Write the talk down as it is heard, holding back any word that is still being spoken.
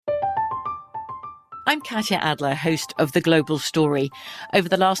I'm Katya Adler, host of The Global Story. Over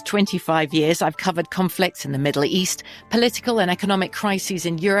the last 25 years, I've covered conflicts in the Middle East, political and economic crises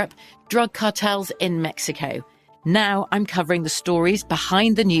in Europe, drug cartels in Mexico. Now I'm covering the stories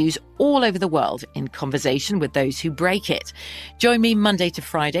behind the news all over the world in conversation with those who break it. Join me Monday to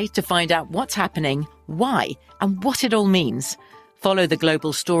Friday to find out what's happening, why, and what it all means. Follow The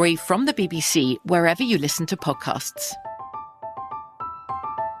Global Story from the BBC wherever you listen to podcasts.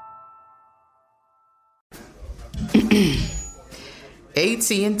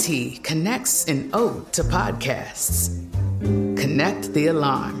 AT&T connects an ode to podcasts. Connect the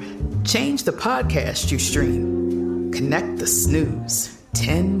alarm. Change the podcast you stream. Connect the snooze.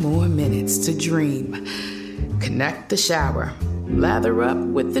 10 more minutes to dream. Connect the shower. Lather up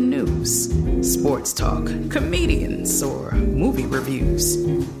with the news. Sports talk, comedians, or movie reviews.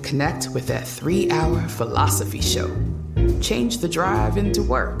 Connect with that 3-hour philosophy show. Change the drive into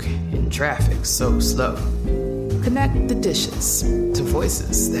work in traffic so slow. Connect the dishes to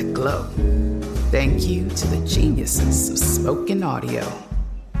voices that glow. Thank you to the geniuses of spoken audio.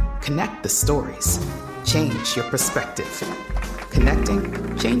 Connect the stories. Change your perspective.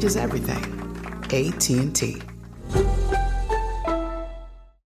 Connecting changes everything. AT&T.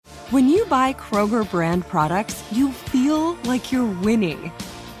 When you buy Kroger brand products, you feel like you're winning.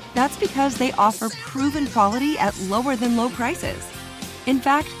 That's because they offer proven quality at lower than low prices. In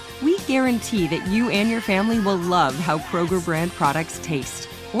fact, we guarantee that you and your family will love how Kroger brand products taste,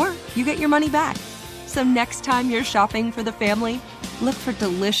 or you get your money back. So next time you're shopping for the family, look for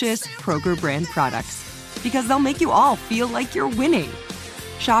delicious Kroger brand products, because they'll make you all feel like you're winning.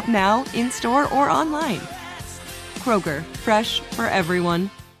 Shop now, in-store, or online. Kroger, fresh for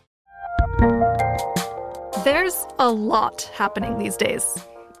everyone. There's a lot happening these days,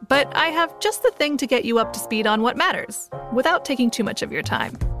 but I have just the thing to get you up to speed on what matters, without taking too much of your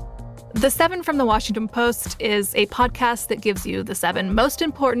time. The 7 from the Washington Post is a podcast that gives you the 7 most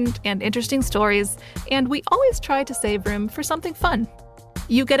important and interesting stories, and we always try to save room for something fun.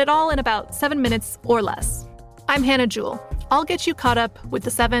 You get it all in about 7 minutes or less. I'm Hannah Jewell. I'll get you caught up with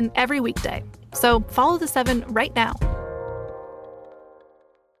the 7 every weekday. So follow the 7 right now.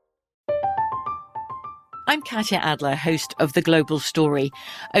 I'm Katya Adler, host of The Global Story.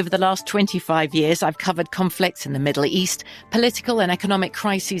 Over the last 25 years, I've covered conflicts in the Middle East, political and economic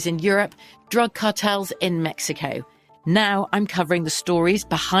crises in Europe, drug cartels in Mexico. Now I'm covering the stories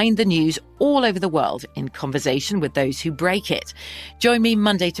behind the news all over the world in conversation with those who break it. Join me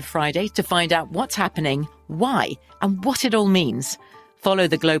Monday to Friday to find out what's happening, why, and what it all means. Follow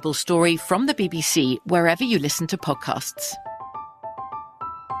The Global Story from the BBC wherever you listen to podcasts.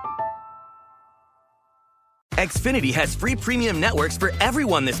 Xfinity has free premium networks for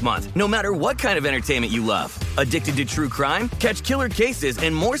everyone this month, no matter what kind of entertainment you love. Addicted to true crime? Catch killer cases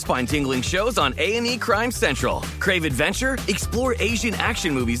and more spine-tingling shows on A&E Crime Central. Crave adventure? Explore Asian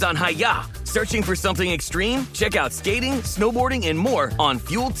action movies on Hi-YAH. Searching for something extreme? Check out skating, snowboarding, and more on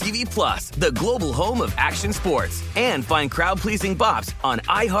Fuel TV Plus, the global home of action sports. And find crowd-pleasing bops on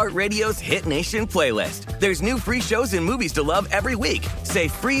iHeartRadio's Hit Nation playlist. There's new free shows and movies to love every week. Say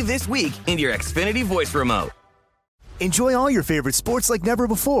free this week in your Xfinity voice remote. Enjoy all your favorite sports like never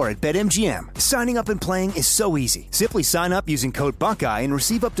before at BetMGM. Signing up and playing is so easy. Simply sign up using code Buckeye and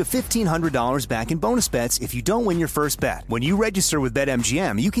receive up to $1,500 back in bonus bets if you don't win your first bet. When you register with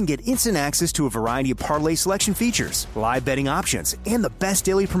BetMGM, you can get instant access to a variety of parlay selection features, live betting options, and the best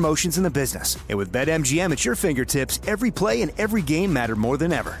daily promotions in the business. And with BetMGM at your fingertips, every play and every game matter more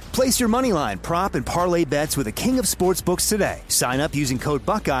than ever. Place your moneyline, prop, and parlay bets with the king of sportsbooks today. Sign up using code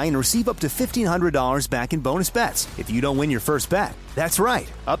Buckeye and receive up to $1,500 back in bonus bets if you don't win your first bet. That's right,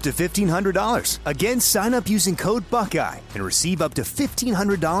 up to $1,500. Again, sign up using code Buckeye and receive up to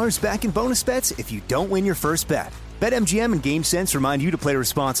 $1,500 back in bonus bets if you don't win your first bet. BetMGM and GameSense remind you to play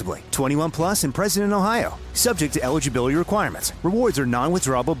responsibly. 21 plus and present in Ohio. Subject to eligibility requirements. Rewards are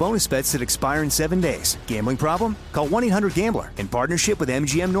non-withdrawable bonus bets that expire in 7 days. Gambling problem? Call 1-800-GAMBLER in partnership with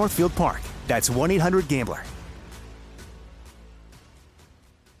MGM Northfield Park. That's 1-800-GAMBLER.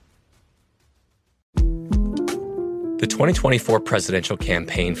 The 2024 presidential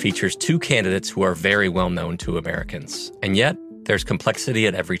campaign features 2 candidates who are very well known to Americans. And yet, there's complexity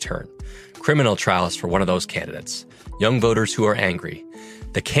at every turn. Criminal trials for one of those candidates. Young voters who are angry.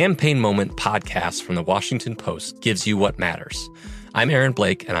 The Campaign Moment podcast from the Washington Post gives you what matters. I'm Aaron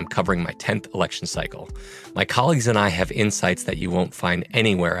Blake, and I'm covering my 10th election cycle. My colleagues and I have insights that you won't find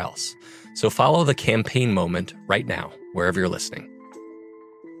anywhere else. So follow The Campaign Moment right now, wherever you're listening.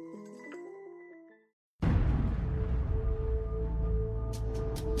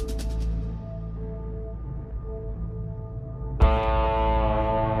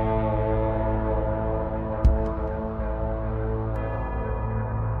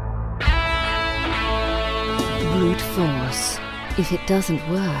 Force. If it doesn't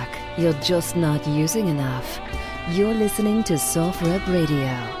work, you're just not using enough. You're listening to SOFREP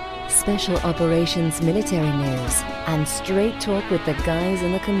Radio. Special Operations Military News and straight talk with the guys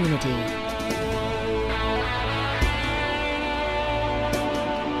in the community.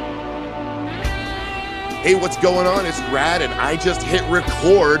 Hey, what's going on? It's Rad, and I just hit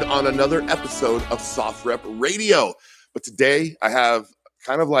record on another episode of SOFREP Radio. But today I have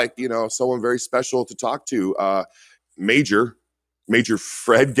kind of like, someone very special to talk to, Major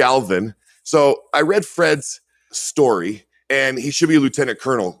Fred Galvin. So I read Fred's story, and he should be a lieutenant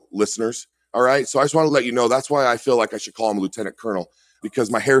colonel, listeners. All right. So I just want to let you know that's why I feel like I should call him a lieutenant colonel, because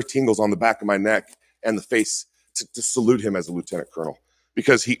my hair tingles on the back of my neck and the face to salute him as a lieutenant colonel,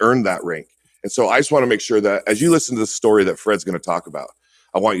 because he earned that rank. And so I just want to make sure that as you listen to the story that Fred's going to talk about,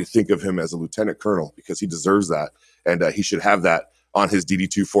 I want you to think of him as a lieutenant colonel, because he deserves that. And he should have that on his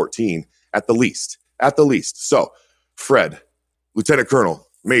DD-214 at the least. So Fred, lieutenant colonel,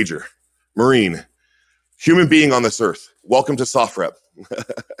 major, Marine, human being on this earth. Welcome to SOFREP.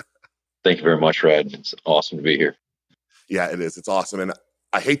 Thank you very much, Rad. It's awesome to be here. Yeah, it is. It's awesome. And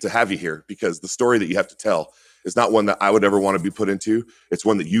I hate to have you here, because the story that you have to tell is not one that I would ever want to be put into. It's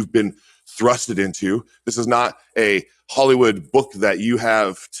one that you've been thrusted into. This is not a Hollywood book that you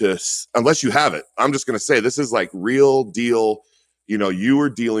have to, unless you have it. I'm just going to say this is like real deal. You were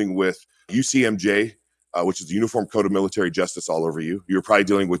dealing with UCMJ, which is the Uniform Code of Military Justice all over you. You were probably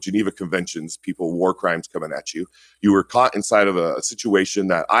dealing with Geneva Conventions, war crimes coming at you. You were caught inside of a situation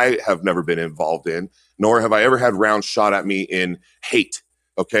that I have never been involved in, nor have I ever had rounds shot at me in hate.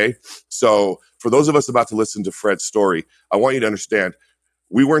 Okay. So for those of us about to listen to Fred's story, I want you to understand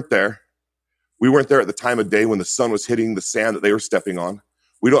we weren't there. We weren't there at the time of day when the sun was hitting the sand that they were stepping on.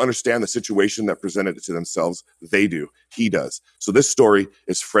 We don't understand the situation that presented it to themselves. They do. He does. So this story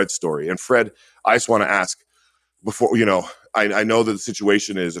is Fred's story. And Fred, I just want to ask before, I know that the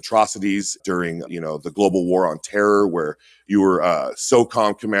situation is atrocities during, the global war on terror, where you were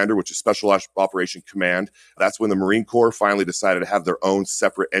SOCOM commander, which is Special Operation Command. That's when the Marine Corps finally decided to have their own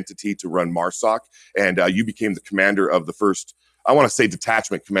separate entity to run MARSOC. And you became the commander of the first, I want to say,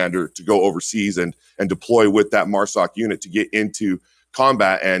 detachment commander to go overseas and deploy with that MARSOC unit to get into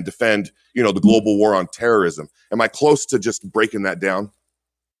combat and defend, the global war on terrorism. Am I close to just breaking that down?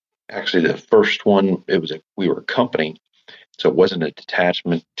 Actually, the first one, we were a company, so it wasn't a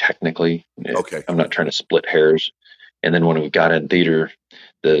detachment technically. Okay. I'm not trying to split hairs. And then when we got in theater,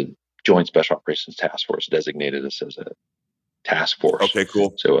 the Joint Special Operations Task Force designated us as a task force. Okay,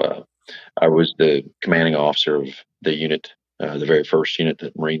 cool. So I was the commanding officer of the unit, the very first unit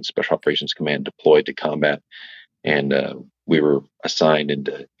that Marine Special Operations Command deployed to combat. And we were assigned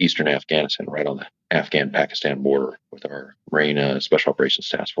into eastern Afghanistan, right on the Afghan-Pakistan border with our Marine Special Operations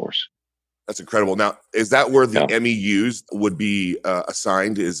Task Force. That's incredible. Now, is that where the MEUs would be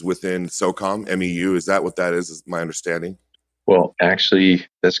assigned, is within SOCOM? MEU, is that what that is my understanding? Well, actually,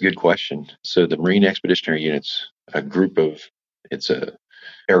 that's a good question. So the Marine Expeditionary Unit's it's a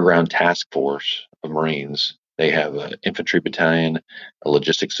air-ground task force of Marines. They have an infantry battalion, a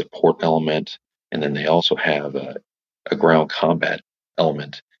logistics support element, and then they also have a ground combat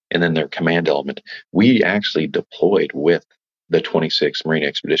element, and then their command element. We actually deployed with the 26th Marine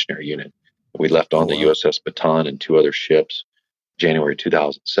Expeditionary Unit. We left on the USS Baton and two other ships, January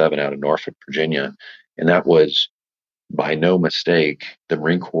 2007, out of Norfolk, Virginia. And that was by no mistake. The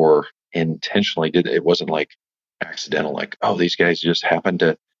Marine Corps intentionally did it. It wasn't like accidental, like, oh, these guys just happened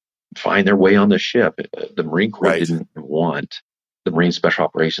to find their way on the ship. The Marine Corps didn't want the Marine Special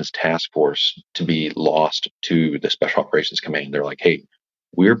Operations Task Force to be lost to the Special Operations Command. They're like, hey,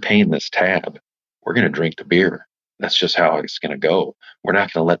 we're paying this tab. We're going to drink the beer. That's just how it's going to go. We're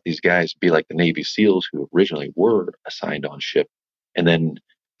not going to let these guys be like the Navy SEALs who originally were assigned on ship and then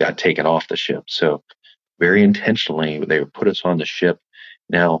got taken off the ship. So very intentionally, they would put us on the ship.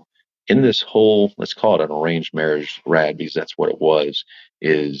 Now, in this whole, let's call it an arranged marriage, Rad, because that's what it was,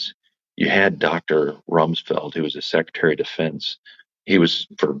 is you had Dr. Rumsfeld, who was the Secretary of Defense. He was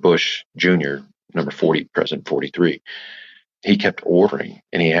for Bush Jr., number 40, President 43. He kept ordering,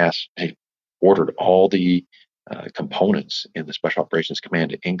 and he ordered all the components in the Special Operations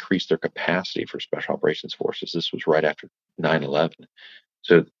Command to increase their capacity for Special Operations Forces. This was right after 9/11.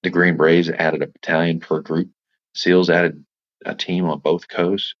 So the Green Berets added a battalion per group. SEALs added a team on both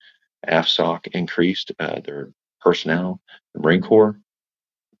coasts. AFSOC increased their personnel. The Marine Corps,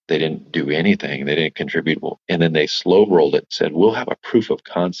 they didn't do anything. They didn't contribute. And then they slow rolled it, said, we'll have a proof of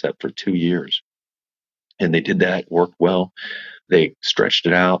concept for 2 years. And they did that, worked well. They stretched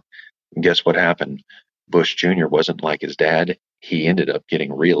it out. And guess what happened? Bush Jr. wasn't like his dad. He ended up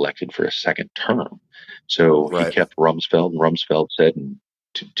getting reelected for a second term. So he kept Rumsfeld, and Rumsfeld said in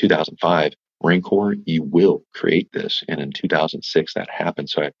 2005, Marine Corps, you will create this. And in 2006, that happened.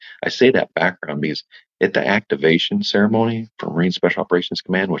 So I say that background because at the activation ceremony for Marine Special Operations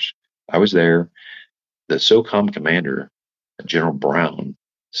Command, which I was there, the SOCOM commander, General Brown,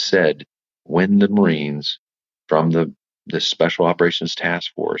 said when the Marines from the Special Operations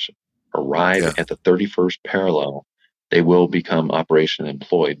Task Force arrive at the 31st parallel, they will become operationally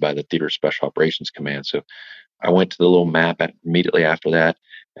employed by the Theater Special Operations Command. So I went to the little map immediately after that,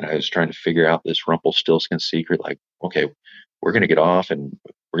 and I was trying to figure out this Rumpelstiltskin secret. Like, okay, we're going to get off and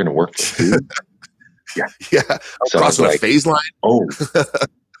we're going to work for food. Yeah. So crossing a phase line. Oh,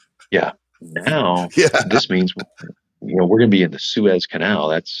 yeah. Now, this means, we're going to be in the Suez Canal.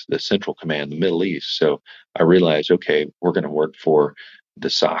 That's the Central Command, the Middle East. So I realized, okay, we're going to work for the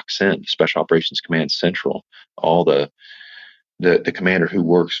SOC-CENT, Special Operations Command Central, all the commander who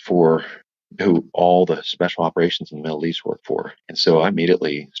works for who all the special operations in the Middle East work for. And so I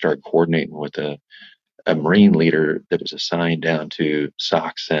immediately started coordinating with a Marine leader that was assigned down to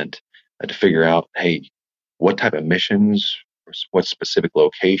SOC-CENT to figure out, hey, what type of missions, what specific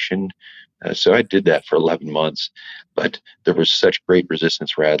location. So I did that for 11 months, but there was such great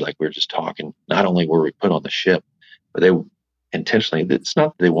resistance, Rad, like we were just talking. Not only were we put on the ship, but they intentionally, it's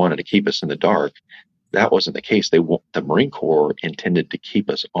not that they wanted to keep us in the dark. That wasn't the case. The Marine Corps intended to keep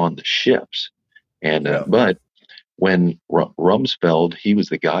us on the ships. And but when Rumsfeld, he was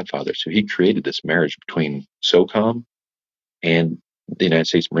the godfather, so he created this marriage between SOCOM and the United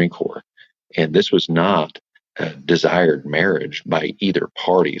States Marine Corps. And this was not a desired marriage by either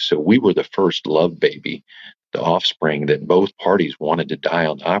party. So we were the first love baby, the offspring that both parties wanted to die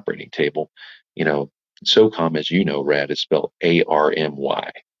on the operating table. SOCOM, as you know, Rad, is spelled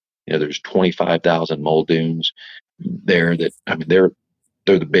ARMY. There's 25,000 Muldoons there that, they're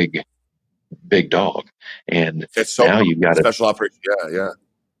the big dog. And now you got special operation.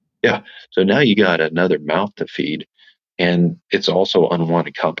 Yeah. So now you got another mouth to feed, and it's also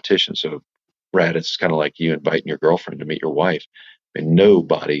unwanted competition. So, Brad, it's kind of like you inviting your girlfriend to meet your wife, and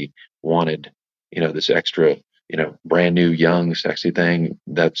nobody wanted, this extra, brand new, young, sexy thing.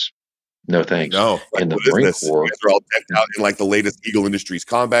 That's no thanks. No, and the Marine Corps, they're all decked out in like the latest Eagle Industries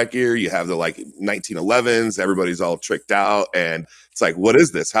combat gear. You have the 1911s. Everybody's all tricked out, and it's like, what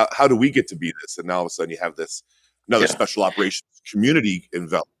is this? How do we get to be this? And now all of a sudden, you have this another special operations community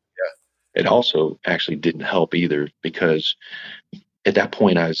enveloped. It also actually didn't help either, because at that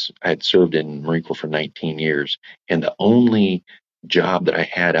point I had served in Marine Corps for 19 years, and the only job that I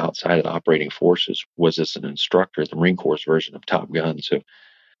had outside of the operating forces was as an instructor at the Marine Corps' version of Top Gun. So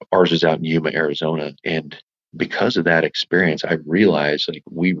ours is out in Yuma, Arizona. And because of that experience, I realized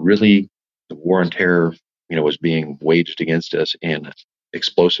the war on terror, was being waged against us, and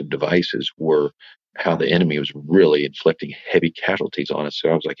explosive devices were how the enemy was really inflicting heavy casualties on us. So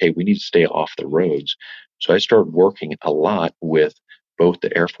I was like, hey, we need to stay off the roads. So I started working a lot with both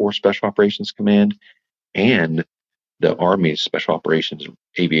the Air Force Special Operations Command and the Army's Special Operations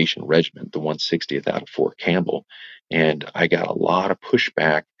Aviation Regiment, the 160th out of Fort Campbell. And I got a lot of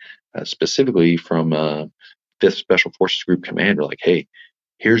pushback, specifically from 5th Special Forces Group commander, like, hey,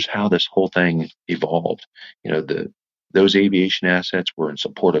 here's how this whole thing evolved. Those aviation assets were in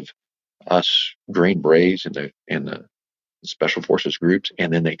support of us Green Berets and the Special Forces groups,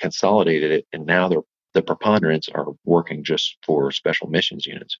 and then they consolidated it, and now the preponderance are working just for special missions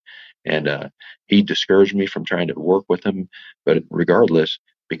units. And he discouraged me from trying to work with him, but regardless,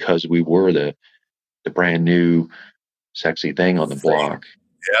 because we were the brand new sexy thing on the block,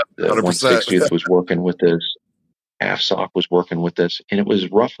 the 160th was working with us, AFSOC was working with us, and it was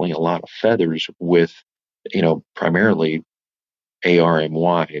ruffling a lot of feathers with, primarily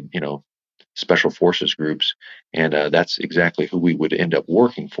ARMY, special forces groups. And that's exactly who we would end up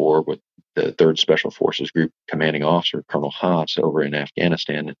working for, with the 3rd Special Forces Group commanding officer, Colonel Haas, over in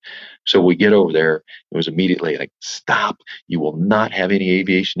Afghanistan. So we get over there, it was immediately like, stop, you will not have any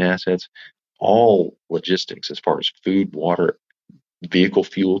aviation assets. All logistics as far as food, water, vehicle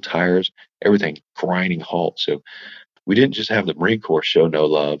fuel, tires, everything, grinding halt. So we didn't just have the Marine Corps show no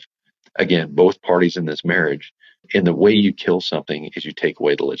love. Again, both parties in this marriage. And the way you kill something is you take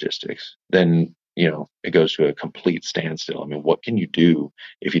away the logistics. Then, it goes to a complete standstill. What can you do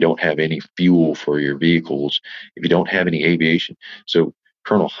if you don't have any fuel for your vehicles, if you don't have any aviation? So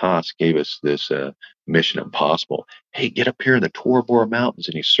Colonel Haas gave us this mission impossible. Hey, get up here in the Tora Bora Mountains.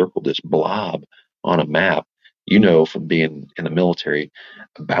 And he circled this blob on a map. From being in the military,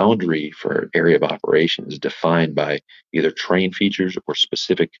 a boundary for area of operation is defined by either terrain features or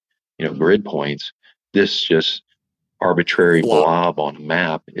specific, grid points. this just arbitrary blob on a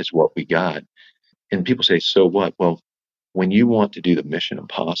map is what we got. And people say, so what? Well, when you want to do the Mission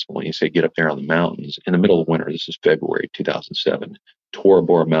Impossible and you say, get up there on the mountains in the middle of winter, this is February 2007, Tora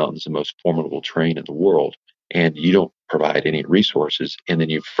Bora Mountains, the most formidable terrain in the world, and you don't provide any resources. And then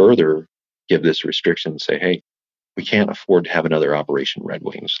you further give this restriction and say, hey, we can't afford to have another Operation Red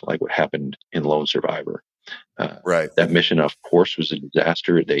Wings like what happened in Lone Survivor. That mission, of course, was a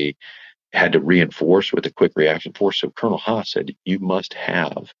disaster. They had to reinforce with a quick reaction force. So Colonel Haas said, you must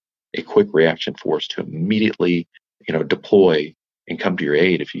have a quick reaction force to immediately, deploy and come to your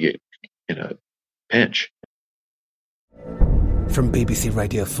aid if you get in a pinch. From BBC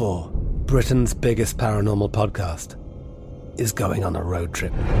Radio 4, Britain's biggest paranormal podcast is going on a road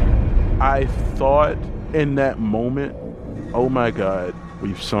trip. I thought in that moment, oh my God,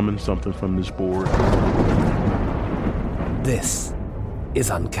 we've summoned something from this board. This is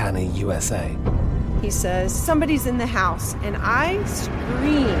Uncanny USA. He says, somebody's in the house, and I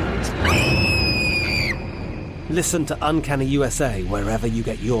screamed. Listen to Uncanny USA wherever you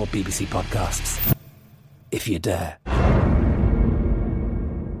get your BBC podcasts, if you dare.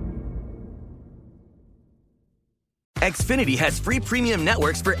 Xfinity has free premium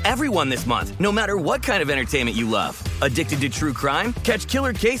networks for everyone this month, no matter what kind of entertainment you love. Addicted to true crime? Catch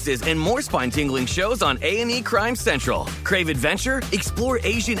killer cases and more spine-tingling shows on A&E Crime Central. Crave adventure? Explore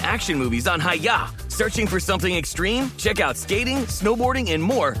Asian action movies on Hi-YAH. Searching for something extreme? Check out skating, snowboarding, and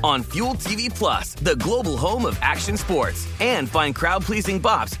more on Fuel TV Plus, the global home of action sports. And find crowd-pleasing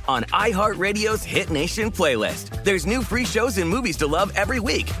bops on iHeartRadio's Hit Nation playlist. There's new free shows and movies to love every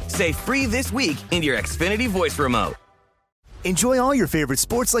week. Say free this week in your Xfinity voice remote. Enjoy all your favorite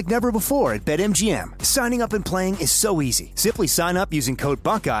sports like never before at BetMGM. Signing up and playing is so easy. Simply sign up using code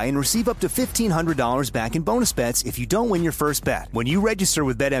Buckeye and receive up to $1,500 back in bonus bets if you don't win your first bet. When you register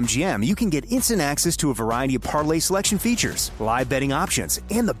with BetMGM, you can get instant access to a variety of parlay selection features, live betting options,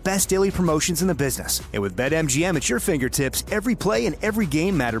 and the best daily promotions in the business. And with BetMGM at your fingertips, every play and every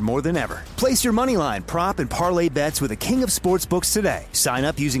game matter more than ever. Place your moneyline, prop, and parlay bets with the king of sportsbooks today. Sign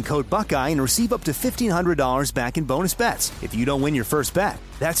up using code Buckeye and receive up to $1,500 back in bonus bets if you don't win your first bet.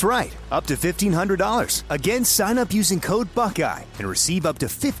 That's right, up to $1,500. Again, sign up using code Buckeye and receive up to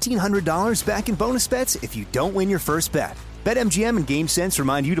 $1,500 back in bonus bets if you don't win your first bet. BetMGM and GameSense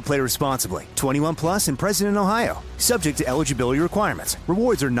remind you to play responsibly. 21 plus and present in Ohio. Subject to eligibility requirements.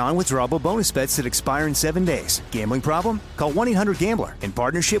 Rewards are non-withdrawable bonus bets that expire in 7 days. Gambling problem? Call 1-800-GAMBLER in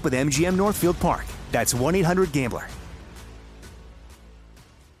partnership with MGM Northfield Park. That's 1-800-GAMBLER.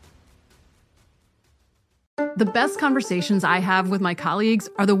 The best conversations I have with my colleagues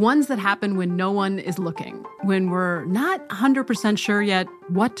are the ones that happen when no one is looking, when we're not 100% sure yet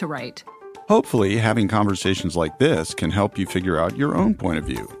what to write. Hopefully, having conversations like this can help you figure out your own point of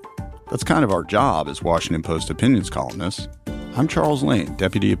view. That's kind of our job as Washington Post opinions columnists. I'm Charles Lane,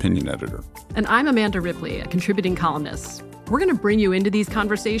 Deputy Opinion Editor. And I'm Amanda Ripley, a contributing columnist. We're going to bring you into these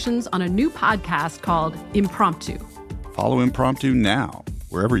conversations on a new podcast called Impromptu. Follow Impromptu now,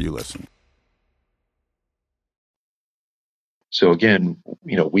 wherever you listen. So again,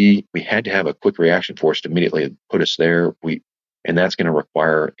 we had to have a quick reaction force to immediately put us there. And that's going to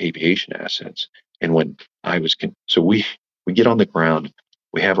require aviation assets. And when we get on the ground,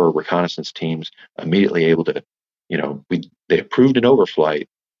 we have our reconnaissance teams immediately able to, they approved an overflight,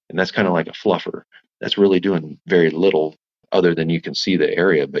 and that's kind of like a fluffer. That's really doing very little other than you can see the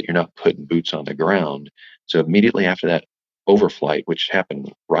area, but you're not putting boots on the ground. So immediately after that overflight, which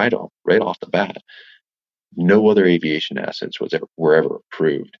happened right off the bat, no other aviation assets were ever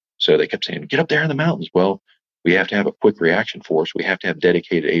approved. So they kept saying, get up there in the mountains. Well, we have to have a quick reaction force. We have to have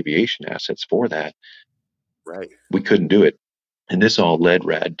dedicated aviation assets for that. Right. We couldn't do it. And this all led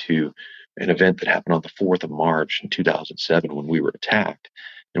Rad to an event that happened on the 4th of March in 2007 when we were attacked.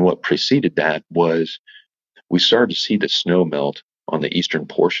 And what preceded that was we started to see the snow melt on the eastern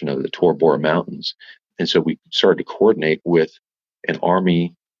portion of the Tora Bora Mountains. And so we started to coordinate with an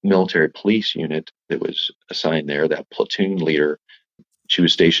Army military police unit that was assigned there. That platoon leader, she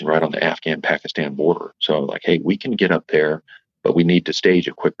was stationed right on the Afghan-Pakistan border. So I'm like, hey, we can get up there, but we need to stage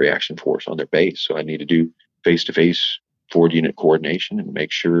a quick reaction force on their base. So I need to do face-to-face forward unit coordination and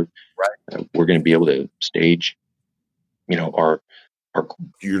make sure we're going to be able to stage, our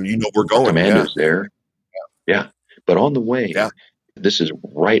we're going commandos there. Yeah. But on the way, this is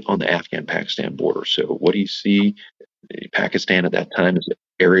right on the Afghan-Pakistan border. So what do you see? Pakistan at that time is an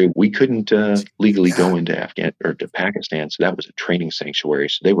area we couldn't legally go into to Pakistan. So that was a training sanctuary.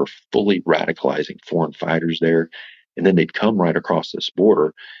 So they were fully radicalizing foreign fighters there. And then they'd come right across this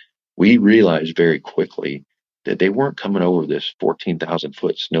border. We realized very quickly that they weren't coming over this 14,000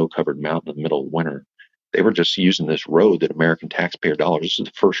 foot snow covered mountain in the middle of winter. They were just using this road that American taxpayer dollars. This is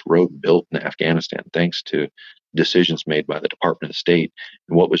the first road built in Afghanistan, thanks to decisions made by the Department of State.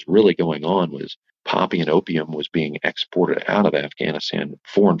 And what was really going on was poppy and opium was being exported out of Afghanistan.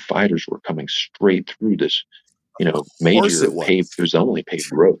 Foreign fighters were coming straight through this, major it was the only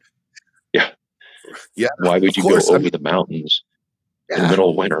paved road. Yeah. Yeah. Why would you go over the mountains in the middle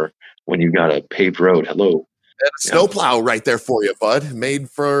of winter when you got a paved road? Hello. And a snowplow right there for you, bud. Made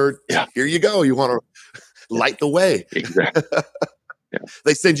for, here you go. You want to light the way. Exactly. Yeah.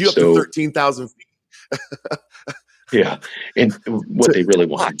 They send you up to 13,000 feet. Yeah. And what they really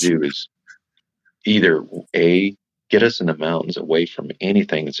want to do is either A, get us in the mountains away from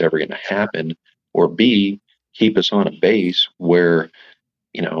anything that's ever going to happen, or B, keep us on a base where,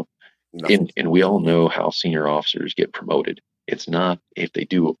 and we all know how senior officers get promoted. It's not if they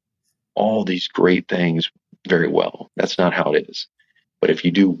do all these great things very well. That's not how it is. But if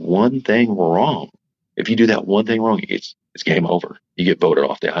you do one thing wrong, it's game over. You get voted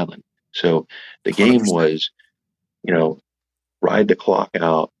off the island. So the game 100%. Was, ride the clock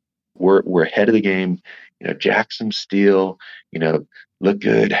out. We're ahead of the game. Jack some steel. Look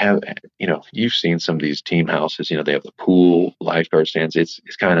good. You've seen some of these team houses. They have the pool, lifeguard stands. It's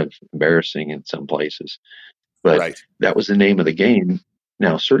kind of embarrassing in some places, but that was the name of the game.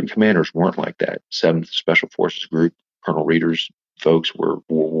 Now, certain commanders weren't like that. 7th Special Forces Group, Colonel Reeder's folks were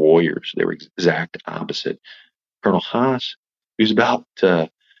warriors. They were exact opposite. Colonel Haas, he was about to,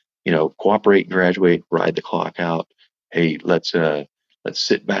 cooperate and graduate, ride the clock out. Hey, let's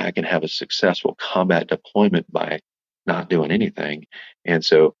sit back and have a successful combat deployment by not doing anything. And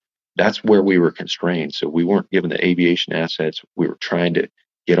so that's where we were constrained. So we weren't given the aviation assets. We were trying to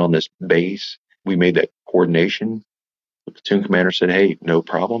get on this base. We made that coordination. The platoon commander said, hey, no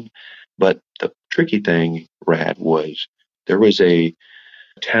problem. But the tricky thing, Rad, was there was a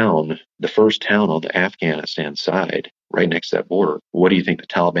town, the first town on the Afghanistan side, right next to that border. What do you think the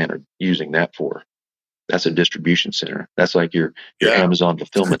Taliban are using that for? That's a distribution center. That's like your Amazon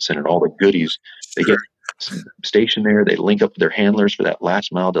fulfillment center. All the goodies, they get stationed there. They link up with their handlers for that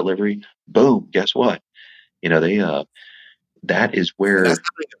last mile delivery. Boom. Guess what? That is where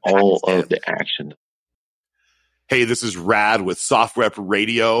all of the action. Hey, this is Rad with SoftRep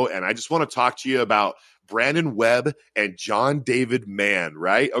Radio, and I just want to talk to you about Brandon Webb and John David Mann,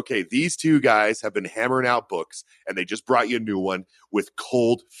 right? Okay, these two guys have been hammering out books, and they just brought you a new one with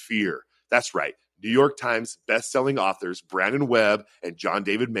Cold Fear. That's right. New York Times best-selling authors Brandon Webb and John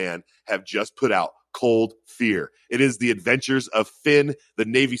David Mann have just put out Cold Fear. It is the adventures of Finn, the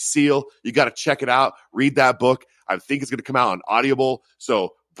Navy SEAL. You got to check it out. Read that book. I think it's going to come out on Audible.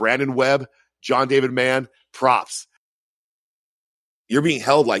 So Brandon Webb, John David Mann, props. You're being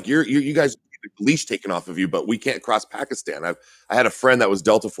held like you guys the leash taken off of you, but we can't cross Pakistan. I had a friend that was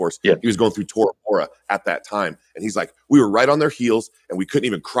Delta Force. Yeah. He was going through Tora Bora at that time. And he's like, we were right on their heels and we couldn't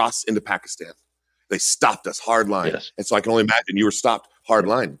even cross into Pakistan. They stopped us hard line. Yes. And so I can only imagine you were stopped hard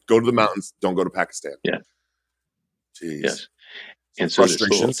line. Go to the mountains. Don't go to Pakistan. Yeah. Jeez. Yes. And so this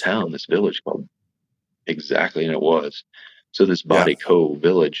little town, this village called, exactly, and it was. So this Badi Ko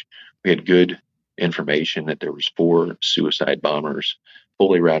village, we had good information that there was 4 suicide bombers,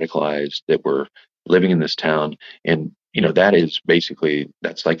 fully radicalized, that were living in this town. And, that is basically,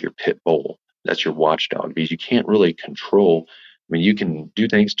 that's like your pit bull. That's your watchdog, because you can't really control. I mean, you can do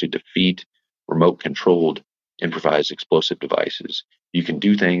things to defeat remote controlled improvised explosive devices. You can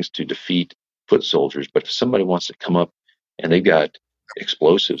do things to defeat foot soldiers, but if somebody wants to come up and they've got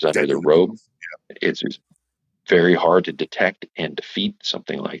explosives under their robe, it's very hard to detect and defeat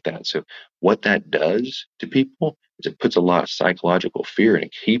something like that. So what that does to people is it puts a lot of psychological fear, and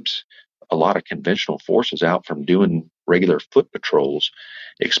it keeps a lot of conventional forces out from doing regular foot patrols,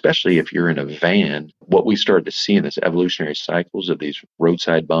 especially if you're in a van. What we started to see in this evolutionary cycles of these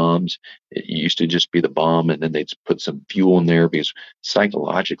roadside bombs, it used to just be the bomb and then they'd put some fuel in there, because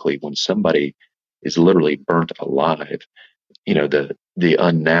psychologically, when somebody is literally burnt alive, the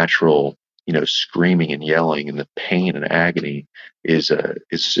unnatural, screaming and yelling and the pain and agony is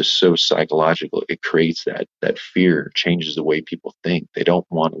just so psychological. It creates that fear, changes the way people think. They don't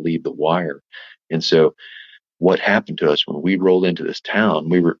want to leave the wire. And so what happened to us when we rolled into this town,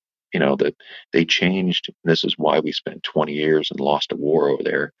 we were, they changed. This is why we spent 20 years and lost a war over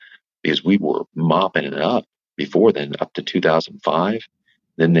there, because we were mopping it up before then, up to 2005.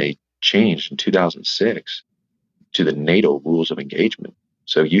 Then they changed in 2006 to the NATO rules of engagement.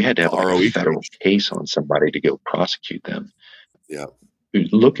 So you had to have a federal case on somebody to go prosecute them. Yeah.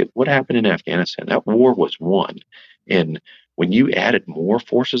 Look at what happened in Afghanistan. That war was won. And when you added more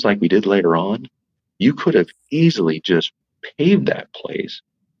forces like we did later on, you could have easily just paved that place,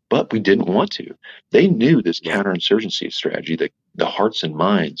 but we didn't want to. They knew this counterinsurgency strategy, the hearts and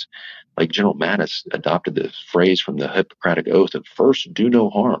minds. Like General Mattis adopted the phrase from the Hippocratic Oath of first do no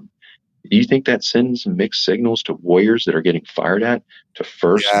harm. Do you think that sends mixed signals to warriors that are getting fired at to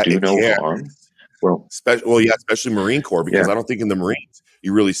first do no harm? Well, especially Marine Corps, because I don't think in the Marines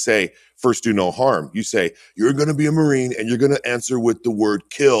you really say first do no harm. You say you're going to be a Marine and you're going to answer with the word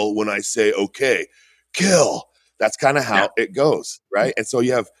kill when I say okay, kill. That's kind of how it goes, right? And so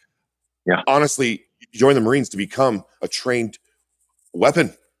you have, honestly, you join the Marines to become a trained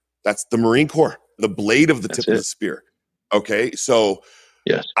weapon. That's the Marine Corps, the blade of the tip of the spear. Okay, so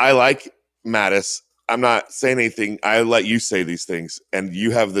I like Mattis. I'm not saying anything. I let you say these things, and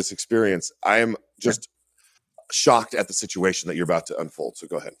you have this experience. I am just shocked at the situation that you're about to unfold. So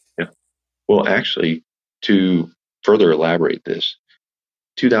go ahead. Yeah. Well, actually, to further elaborate this,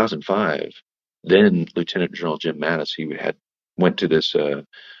 2005, then Lieutenant General Jim Mattis, he went to this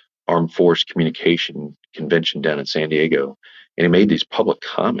Armed Force Communication Convention down in San Diego, and he made these public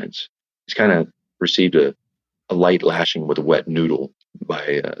comments. He's kind of received a light lashing with a wet noodle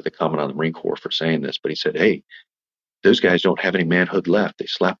by the Commandant of the Marine Corps for saying this, but he said, hey, those guys don't have any manhood left. They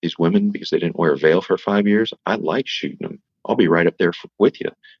slapped these women because they didn't wear a veil for 5 years. I like shooting them. I'll be right up there with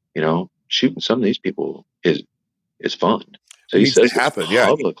you. You know, shooting some of these people is fun. So he says happen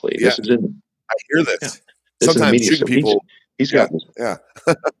publicly. Yeah. This is in. I hear this. This Sometimes shooting people. He's got this.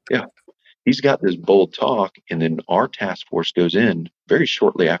 He's got this bold talk, and then our task force goes in very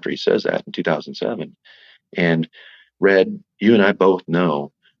shortly after he says that in 2007. And Red, you and I both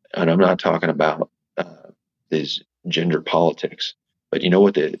know, and I'm not talking about these gender politics, but you know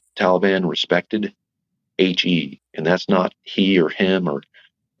what the Taliban respected? HE, and that's not he or him or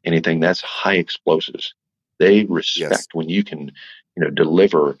anything. That's high explosives. They respect when you can,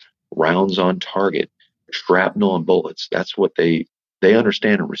 deliver rounds on target, shrapnel and bullets. That's what they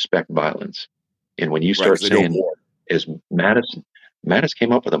understand and respect violence. And when you start saying, as Mattis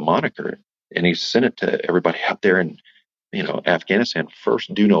came up with a moniker, and he sent it to everybody out there in, Afghanistan,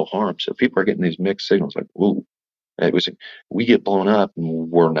 first do no harm. So people are getting these mixed signals like, ooh, we get blown up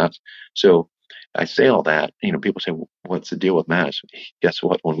and we're not. So I say all that, people say, what's the deal with Mattis? Guess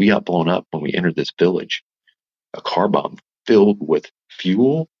what? When we got blown up, when we entered this village, a car bomb filled with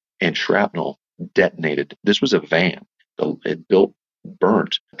fuel and shrapnel detonated. This was a van. It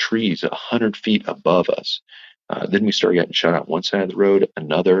burnt trees 100 feet above us. Then we started getting shot out one side of the road,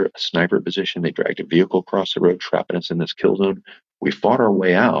 another a sniper position. They dragged a vehicle across the road, trapping us in this kill zone. We fought our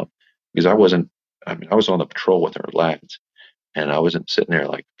way out because I was on the patrol with our lads, and I wasn't sitting there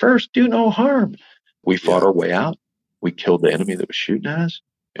like, first, do no harm. We fought our way out. We killed the enemy that was shooting at us,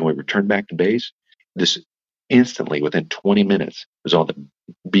 and we returned back to base. This instantly, within 20 minutes, was on the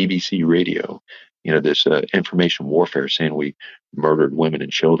BBC radio. This information warfare saying we murdered women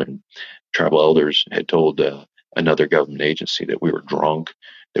and children. Tribal elders had told another government agency that we were drunk,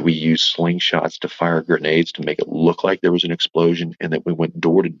 that we used slingshots to fire grenades to make it look like there was an explosion, and that we went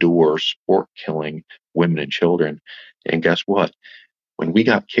door to door sport killing women and children. And guess what? When we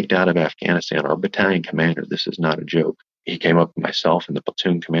got kicked out of Afghanistan, our battalion commander, this is not a joke, he came up to myself and the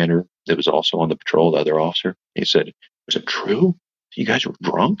platoon commander that was also on the patrol, the other officer. He said, was it true? You guys were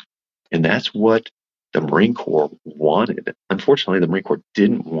drunk? And that's what the Marine Corps wanted. Unfortunately, the Marine Corps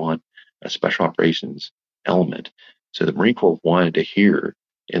didn't want a special operations element. So the Marine Corps wanted to hear,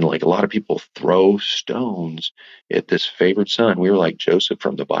 and like a lot of people throw stones at this favored son. We were like Joseph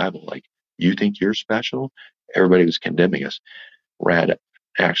from the Bible, like, you think you're special? Everybody was condemning us. Rad,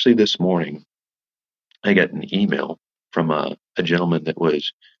 actually this morning, I got an email from a gentleman that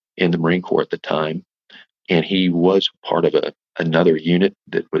was in the Marine Corps at the time, and he was part of another unit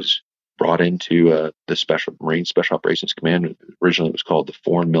that was brought into the Marine Special Operations Command. Originally, it was called the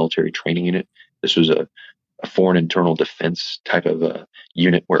Foreign Military Training Unit. This was a foreign internal defense type of a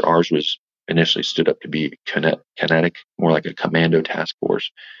unit, where ours was initially stood up to be kinetic, more like a commando task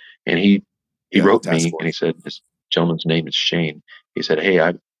force. And he wrote me, and he said, this gentleman's name is Shane. He said,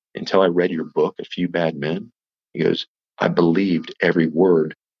 hey, until I read your book, A Few Bad Men, he goes, I believed every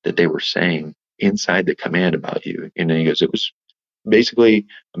word that they were saying inside the command about you. And then he goes, it was basically,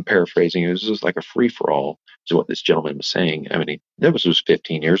 I'm paraphrasing, it was just like a free-for-all is what this gentleman was saying. I mean, that was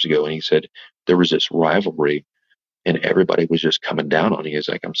 15 years ago, and he said there was this rivalry and everybody was just coming down on you. He's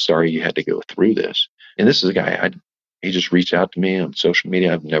like, I'm sorry you had to go through this. And this is a guy, he just reached out to me on social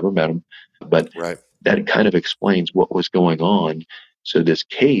media. I've never met him, but that kind of explains what was going on. So this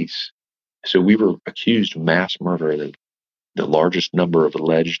case, we were accused of mass murder, the largest number of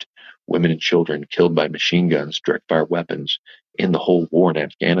alleged women and children killed by machine guns, direct fire weapons in the whole war in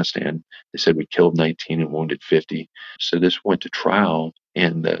Afghanistan. They said we killed 19 and wounded 50. So this went to trial,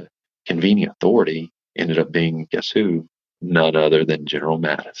 and the convening authority ended up being, guess who? None other than General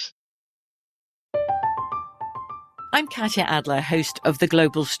Mattis. I'm Katya Adler, host of The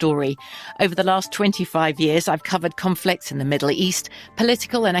Global Story. Over the last 25 years, I've covered conflicts in the Middle East,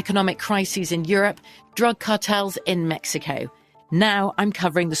 political and economic crises in Europe, drug cartels in Mexico. Now I'm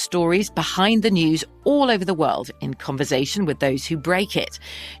covering the stories behind the news all over the world in conversation with those who break it.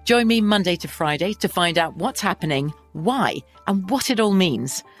 Join me Monday to Friday to find out what's happening, why, and what it all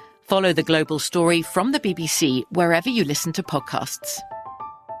means. Follow The Global Story from the BBC wherever you listen to podcasts.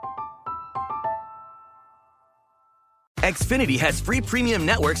 Xfinity has free premium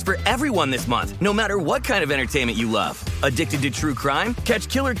networks for everyone this month, no matter what kind of entertainment you love. Addicted to true crime? Catch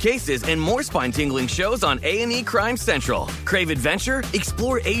killer cases and more spine-tingling shows on A&E Crime Central. Crave adventure?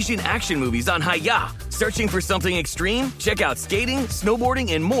 Explore Asian action movies on Hi-YAH. Searching for something extreme? Check out skating,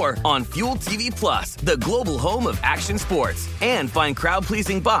 snowboarding, and more on Fuel TV Plus, the global home of action sports. And find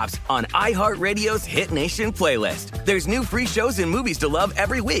crowd-pleasing bops on iHeartRadio's Hit Nation playlist. There's new free shows and movies to love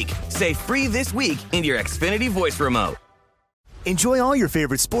every week. Say free this week in your Xfinity voice remote. Enjoy all your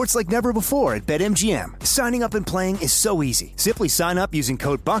favorite sports like never before at BetMGM. Signing up and playing is so easy. Simply sign up using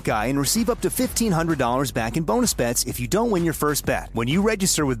code Buckeye and receive up to $1,500 back in bonus bets if you don't win your first bet. When you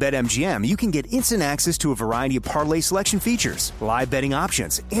register with BetMGM, you can get instant access to a variety of parlay selection features, live betting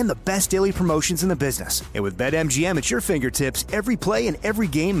options, and the best daily promotions in the business. And with BetMGM at your fingertips, every play and every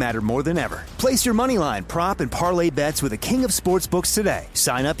game matter more than ever. Place your moneyline, prop, and parlay bets with the king of sportsbooks today.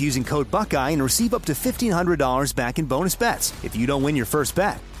 Sign up using code Buckeye and receive up to $1,500 back in bonus bets if you don't win your first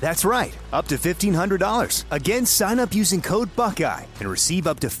bet. That's right, up to $1,500. Again, sign up using code Buckeye and receive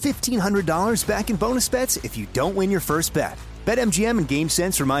up to $1,500 back in bonus bets if you don't win your first bet. BetMGM and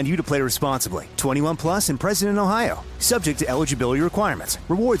GameSense remind you to play responsibly. 21 plus and present in Ohio. Subject to eligibility requirements.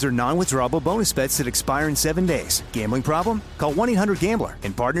 Rewards are non-withdrawable bonus bets that expire in 7 days. Gambling problem? Call 1-800-GAMBLER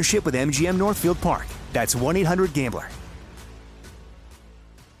in partnership with MGM Northfield Park. That's 1-800-GAMBLER.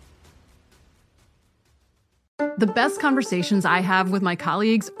 The best conversations I have with my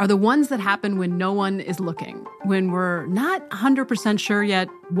colleagues are the ones that happen when no one is looking, when we're not 100% sure yet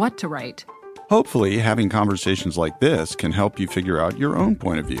what to write. Hopefully, having conversations like this can help you figure out your own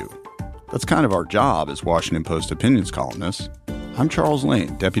point of view. That's kind of our job as Washington Post opinions columnists. I'm Charles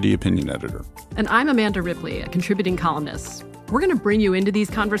Lane, Deputy Opinion Editor. And I'm Amanda Ripley, a contributing columnist. We're going to bring you into these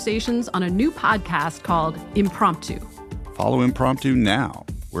conversations on a new podcast called Impromptu. Follow Impromptu now,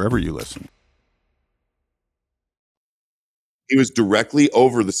 wherever you listen. He was directly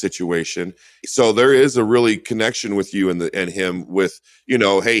over the situation. So there is a really connection with you and him with,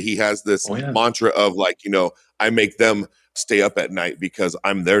 hey, he has this mantra of like, I make them stay up at night because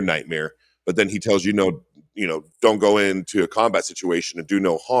I'm their nightmare. But then he tells you, don't go into a combat situation and do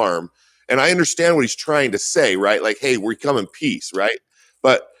no harm. And I understand what he's trying to say, right? Like, hey, we come in peace, right?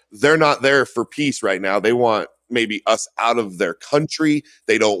 But they're not there for peace right now. They want maybe us out of their country.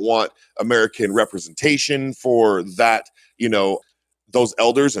 They don't want American representation for that, those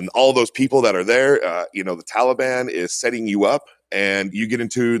elders and all those people that are there. The Taliban is setting you up and you get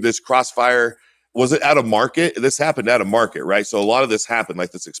into this crossfire. Was it at a market? This happened at a market, right? So a lot of this happened,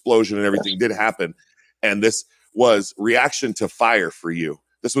 like this explosion and everything did happen. And this was reaction to fire for you.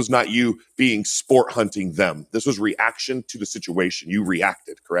 This was not you being sport hunting them. This was reaction to the situation. You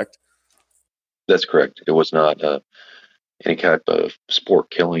reacted, correct? That's correct. It was not any type of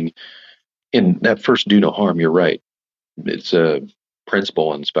sport killing. In that first do no harm, you're right. It's a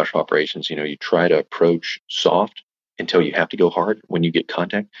principle in special operations. You try to approach soft until you have to go hard when you get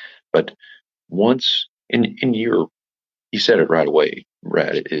contact. But once you said it right away,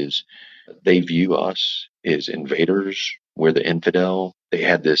 Brad, it is they view us as invaders. We're the infidel. They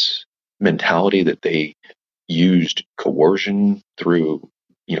had this mentality that they used coercion through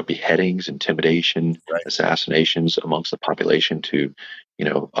beheadings, intimidation, assassinations amongst the population to,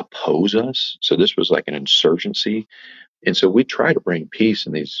 oppose us. So this was like an insurgency. And so we try to bring peace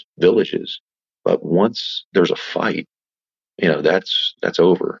in these villages. But once there's a fight, that's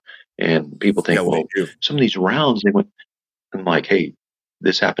over. And people think, some of these rounds, they went, I'm like, hey,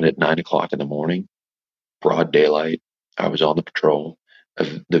 this happened at 9:00 in the morning, broad daylight. I was on the patrol.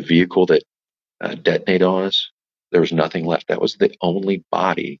 The vehicle that detonated on us, there was nothing left. That was the only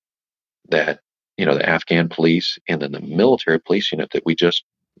body that, the Afghan police and then the military police unit that we just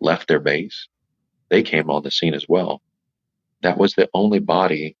left their base, they came on the scene as well. That was the only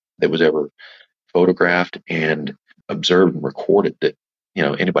body that was ever photographed and observed and recorded that,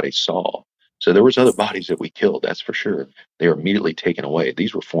 anybody saw. So there was other bodies that we killed, that's for sure. They were immediately taken away.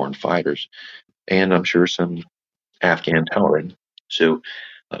 These were foreign fighters, and I'm sure some Afghan Taliban. So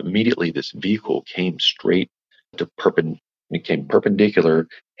immediately this vehicle came straight to perpendicular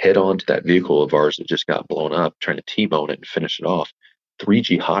head on to that vehicle of ours that just got blown up, trying to T-bone it and finish it off. 3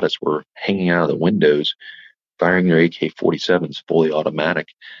 jihadists were hanging out of the windows, firing their AK-47s, fully automatic.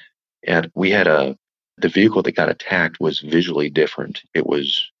 And we had the vehicle that got attacked was visually different. It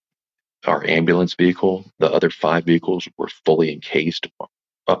was our ambulance vehicle. The other 5 vehicles were fully encased,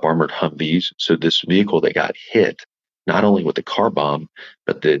 up-armored Humvees. So this vehicle that got hit, not only with the car bomb,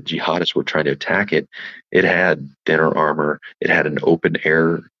 but the jihadists were trying to attack it, it had thinner armor. It had an open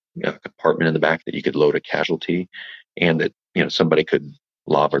air compartment in the back that you could load a casualty, and that somebody could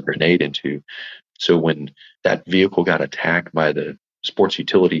lob a grenade into. So when that vehicle got attacked by the sports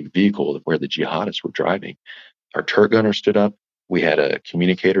utility vehicle where the jihadists were driving, our turret gunner stood up. We had a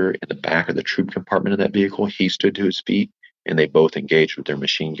communicator in the back of the troop compartment of that vehicle. He stood to his feet, and they both engaged with their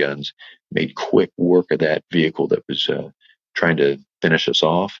machine guns, made quick work of that vehicle that was trying to finish us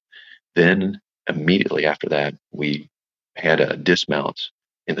off. Then immediately after that, we had dismounts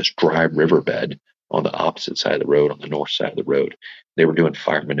in this dry riverbed on the opposite side of the road, on the north side of the road. They were doing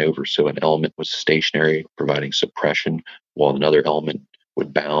fire maneuvers. So an element was stationary, providing suppression, while another element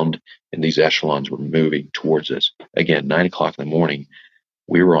would bound, and these echelons were moving towards us. Again, 9 o'clock in the morning,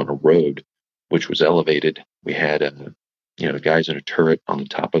 we were on a road which was elevated. We had guys in a turret on the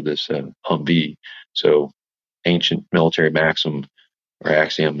top of this Humvee. So ancient military maxim or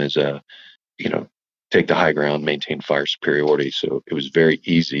axiom is, take the high ground, maintain fire superiority. So it was very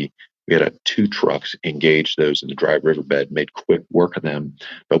easy. We had 2 trucks engaged those in the dry riverbed, made quick work of them,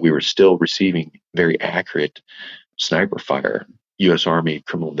 but we were still receiving very accurate sniper fire. U.S. Army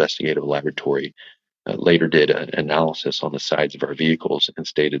Criminal Investigative Laboratory later did an analysis on the sides of our vehicles and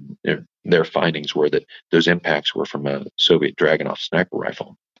stated their findings were that those impacts were from a Soviet Dragunov sniper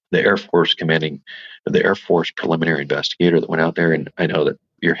rifle. The Air Force preliminary investigator that went out there, and I know that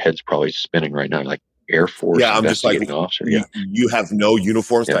your head's probably spinning right now, like Air Force investigating officer. You have no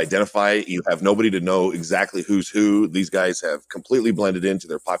uniforms to identify. You have nobody to know exactly who's who. These guys have completely blended into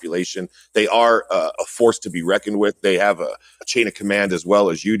their population. They are a force to be reckoned with. They have a chain of command as well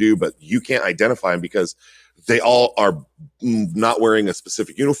as you do, but you can't identify them because they all are not wearing a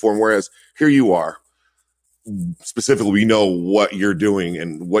specific uniform. Whereas here you are. Specifically, we know what you're doing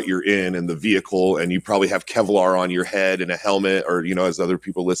and what you're in and the vehicle, and you probably have Kevlar on your head and a helmet, or as other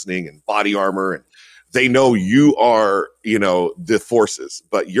people listening, and body armor, and they know you are the forces,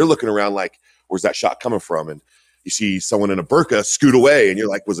 but you're looking around like, where's that shot coming from? And you see someone in a burqa scoot away, and you're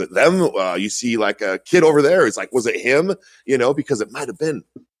like, was it them? You see like a kid over there, it's like, was it him? Because it might have been.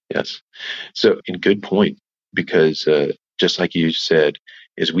 Yes. So, and good point, because just like you said,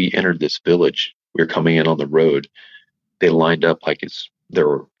 as we entered this village, we were coming in on the road. They lined up like they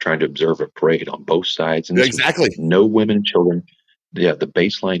were trying to observe a parade on both sides. And exactly. No women and children. Yeah, the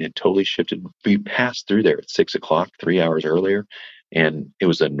baseline had totally shifted. We passed through there at 6 o'clock, 3 hours earlier, and it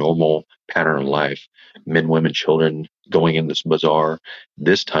was a normal pattern of life. Men, women, children going in this bazaar.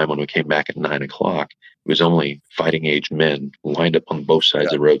 This time when we came back at 9 o'clock, it was only fighting age men lined up on both sides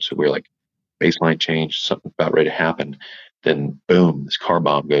of the road. So we were like, baseline change, something about ready to happen. Then boom, this car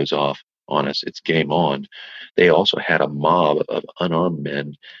bomb goes off on us. It's game on. They also had a mob of unarmed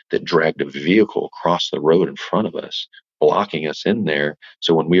men that dragged a vehicle across the road in front of us, blocking us in there.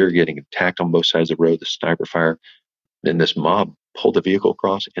 So when we were getting attacked on both sides of the road, the sniper fire, then this mob pulled the vehicle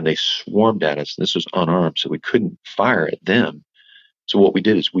across and they swarmed at us. This was unarmed, so we couldn't fire at them. So what we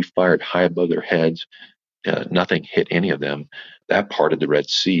did is we fired high above their heads. Nothing hit any of them. That part of the Red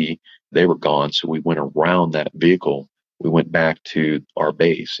Sea, they were gone. So we went around that vehicle. We went back to our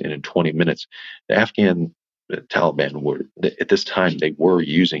base, and in 20 minutes, the Afghan Taliban were, at this time, they were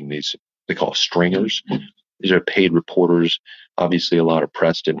using these, they call stringers. These are paid reporters. Obviously, a lot of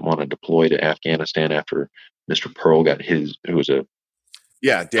press didn't want to deploy to Afghanistan after Mr. Pearl got his, who was a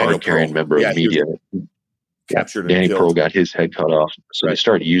Daniel carrying member of the media. Captured Danny Pearl got his head cut off. So they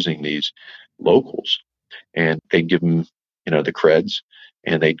started using these locals, and they'd give them, the creds,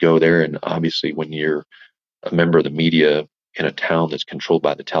 and they'd go there. And obviously, when you're a member of the media in a town that's controlled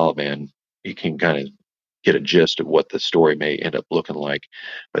by the Taliban, you can kind of get a gist of what the story may end up looking like.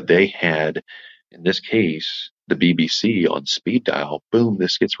 But they had, in this case, the BBC on speed dial. Boom,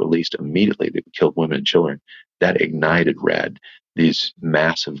 this gets released immediately. They killed women and children. That ignited RED, these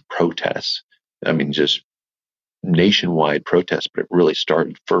massive protests. I mean, just nationwide protests, but it really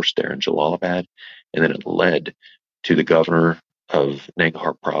started first there in Jalalabad, and then it led to the governor of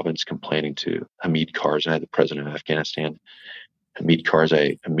Nangarhar province complaining to Hamid Karzai, the president of Afghanistan. Hamid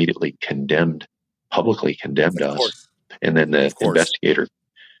Karzai immediately publicly condemned us. And then the investigator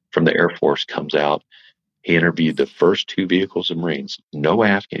from the Air Force comes out. He interviewed the first 2 vehicles of Marines, no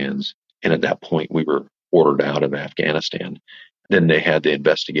Afghans. And at that point, we were ordered out of Afghanistan. Then they had the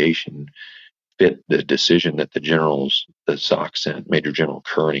investigation fit the decision that the SOC sent, Major General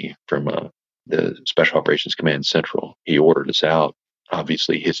Kearney from the Special Operations Command Central. He ordered us out.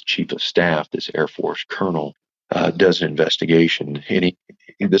 Obviously, his chief of staff, this Air Force colonel, does an investigation.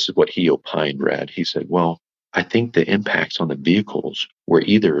 And this is what he opined, Brad. He said, well, I think the impacts on the vehicles were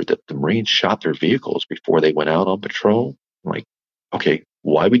either that the Marines shot their vehicles before they went out on patrol. I'm like, okay,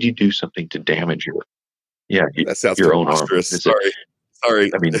 why would you do something to damage your own arm? Sorry.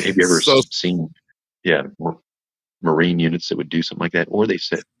 I mean, have you ever seen Marine units that would do something like that? Or they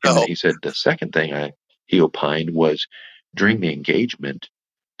said, he said the second thing he opined was during the engagement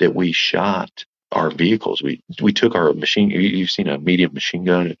that we shot our vehicles. We took our machine. You've seen a medium machine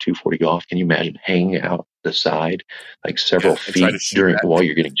gun, a 240 Golf. Can you imagine hanging out the side like several feet while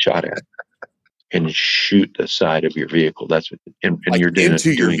you're getting shot at, and shoot the side of your vehicle? That's what, and like you're doing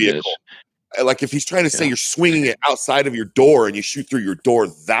your vehicle. Like if he's trying to say you're swinging it outside of your door and you shoot through your door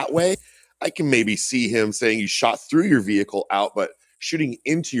that way, I can maybe see him saying you shot through your vehicle out, but shooting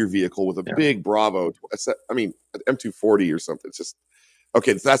into your vehicle with a big Bravo. I mean, M240 or something. It's just.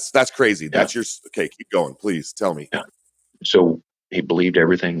 Okay, that's crazy. That's okay. Keep going, please. Tell me. Yeah. So he believed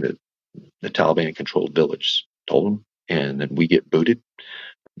everything that the Taliban-controlled village told him, and then we get booted.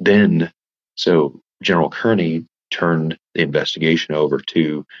 So General Kearney turned the investigation over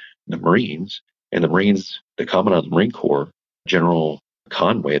to the Marines, and the Commandant of the Marine Corps, General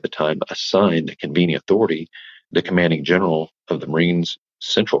Conway at the time, assigned the convening authority, the commanding general of the Marines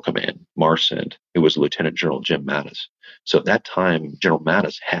Central Command, MARCENT, who was Lieutenant General Jim Mattis. So at that time, General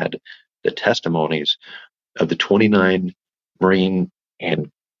Mattis had the testimonies of the 29 Marine and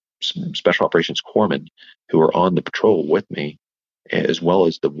Special Operations Corpsmen who were on the patrol with me, as well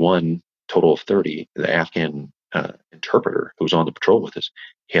as the one total of 30, the Afghan interpreter who was on the patrol with us.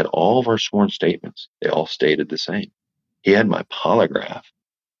 He had all of our sworn statements. They all stated the same. He had my polygraph.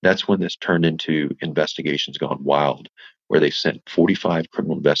 That's when this turned into Investigations Gone Wild, where they sent 45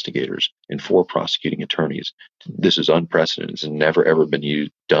 criminal investigators and 4 prosecuting attorneys. This is unprecedented. It's never, ever been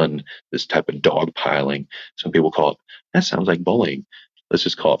done, this type of dogpiling. Some people call it, that sounds like bullying. Let's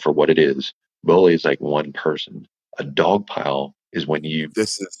just call it for what it is. Bully is like one person. A dogpile is when you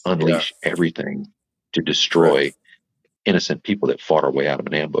unleash everything to destroy innocent people that fought our way out of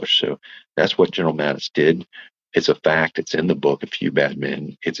an ambush. So that's what General Mattis did. It's a fact. It's in the book, A Few Bad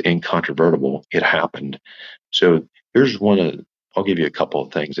Men. It's incontrovertible. It happened. So here's I'll give you a couple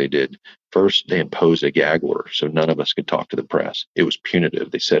of things they did. First, they imposed a gag order, so none of us could talk to the press. It was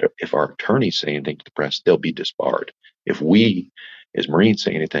punitive. They said if our attorneys say anything to the press, they'll be disbarred. If we, as Marines,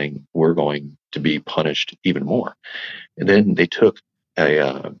 say anything, we're going to be punished even more. And then they took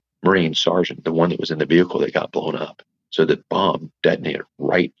a Marine sergeant, the one that was in the vehicle that got blown up. So the bomb detonated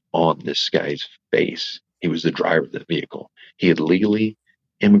right on this guy's face. He was the driver of the vehicle. He had legally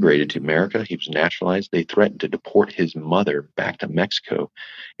immigrated to America. He was naturalized. They threatened to deport his mother back to Mexico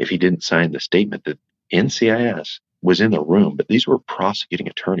if he didn't sign the statement that NCIS was in the room. But these were prosecuting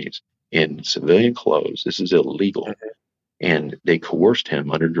attorneys in civilian clothes. This is illegal. And they coerced him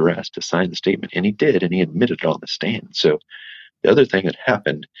under duress to sign the statement. And he did, and he admitted it on the stand. So the other thing that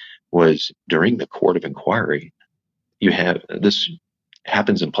happened was during the court of inquiry, you have this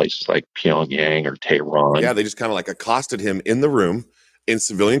happens in places like Pyongyang or Tehran. Yeah, they just kind of like accosted him in the room in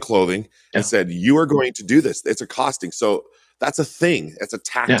civilian clothing and said, you are going to do this. It's accosting. So that's a thing. It's a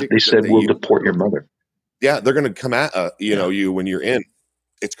tactic. Yeah, they said, we'll deport your mother. Yeah, they're going to come at you when you're in.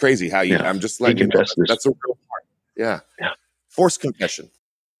 It's crazy how you. I'm just letting you know that's a real part. Yeah. Forced confession.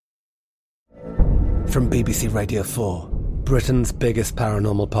 From BBC Radio 4, Britain's biggest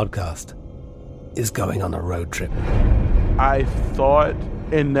paranormal podcast is going on a road trip. I thought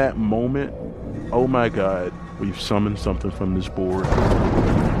in that moment, oh my God, we've summoned something from this board.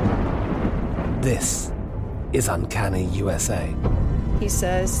 This is Uncanny USA. He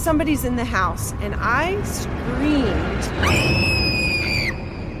says, somebody's in the house, and I screamed.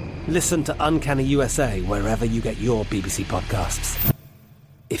 Listen to Uncanny USA wherever you get your BBC podcasts,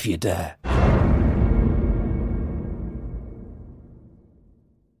 if you dare.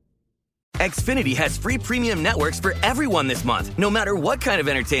 Xfinity has free premium networks for everyone this month, no matter what kind of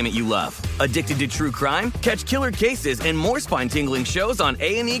entertainment you love. Addicted to true crime? Catch killer cases and more spine-tingling shows on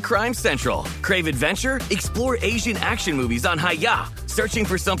A&E Crime Central. Crave adventure? Explore Asian action movies on Hi-YAH. Searching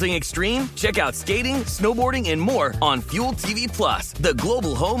for something extreme? Check out skating, snowboarding, and more on Fuel TV Plus, the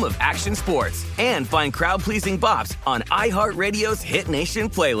global home of action sports. And find crowd-pleasing bops on iHeartRadio's Hit Nation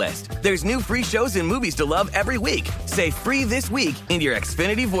playlist. There's new free shows and movies to love every week. Say free this week in your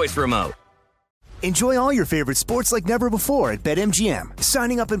Xfinity voice remote. Enjoy all your favorite sports like never before at BetMGM.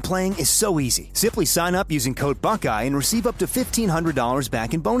 Signing up and playing is so easy. Simply sign up using code Buckeye and receive up to $1,500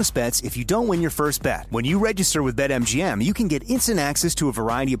 back in bonus bets if you don't win your first bet. When you register with BetMGM, you can get instant access to a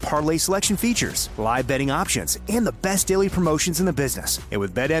variety of parlay selection features, live betting options, and the best daily promotions in the business. And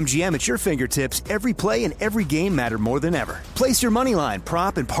with BetMGM at your fingertips, every play and every game matter more than ever. Place your moneyline,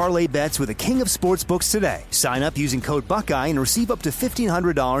 prop, and parlay bets with the king of sportsbooks today. Sign up using code Buckeye and receive up to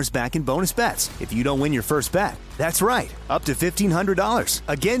 $1,500 back in bonus bets if you don't win your first bet. That's right, up to $1,500.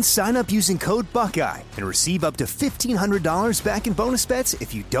 Again, sign up using code Buckeye and receive up to $1,500 back in bonus bets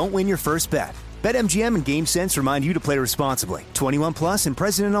if you don't win your first bet. BetMGM and GameSense remind you to play responsibly. 21 plus and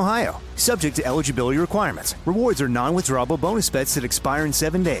present in Ohio. Subject to eligibility requirements. Rewards are non-withdrawable bonus bets that expire in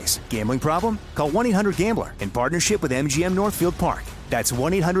 7 days. Gambling problem? Call 1-800-GAMBLER in partnership with MGM Northfield Park. That's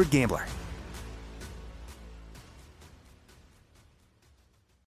 1-800-GAMBLER.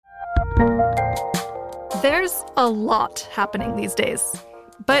 There's a lot happening these days,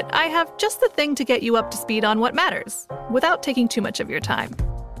 but I have just the thing to get you up to speed on what matters without taking too much of your time.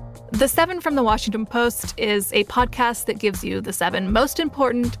 The 7 from the Washington Post is a podcast that gives you the 7 most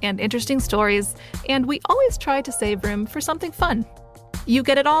important and interesting stories, and we always try to save room for something fun. You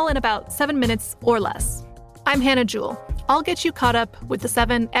get it all in about 7 minutes or less. I'm Hannah Jewell. I'll get you caught up with the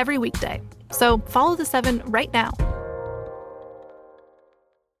 7 every weekday. So follow the 7 right now.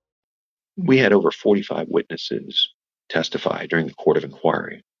 We had over 45 witnesses testify during the court of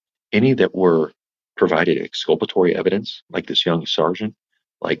inquiry. Any that were provided exculpatory evidence, like this young sergeant,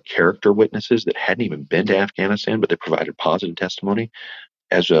 like character witnesses that hadn't even been to Afghanistan, but they provided positive testimony,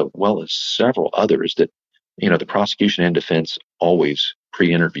 as well as several others that, the prosecution and defense always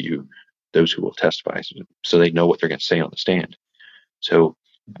pre-interview those who will testify so they know what they're going to say on the stand. So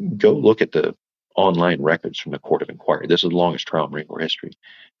go look at the online records from the court of inquiry. This is the longest trial in Marine Corps history.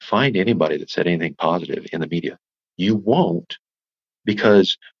 Find anybody that said anything positive in the media. You won't,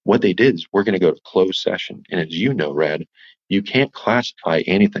 because what they did is we're going to go to closed session. And as you know, Rad, you can't classify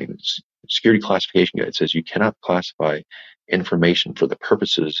anything. The Security Classification Guide says you cannot classify information for the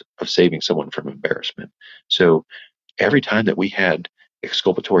purposes of saving someone from embarrassment. So every time that we had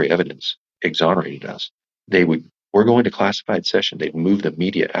exculpatory evidence exonerated us, we're going to classified session. They'd move the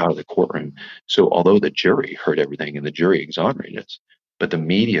media out of the courtroom. So although the jury heard everything and the jury exonerated us, but the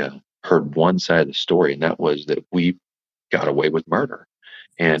media heard one side of the story, and that was that we got away with murder.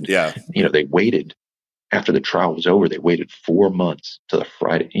 And, they waited after the trial was over. They waited 4 months to the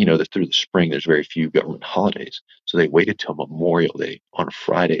Friday, through the spring, there's very few government holidays. So they waited till Memorial Day on a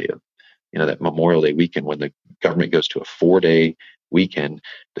Friday of, that Memorial Day weekend when the government goes to a 4-day weekend.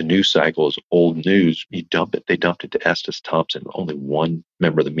 The news cycle is old news. You dump it. They dumped it to Estes Thompson, only one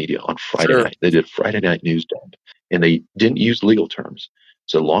member of the media on Friday night. They did Friday night news dump, and they didn't use legal terms.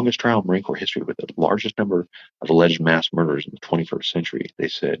 It's the longest trial in Marine Corps history with the largest number of alleged mass murders in the 21st century. They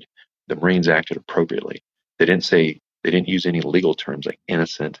said the Marines acted appropriately. They didn't use any legal terms like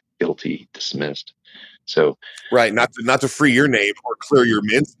innocent, guilty, dismissed. So right, not to free your name or clear your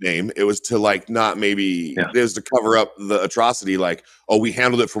men's name. It was to it was to cover up the atrocity. Like, oh, we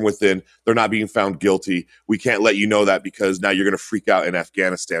handled it from within. They're not being found guilty. We can't let you know that because now you're going to freak out in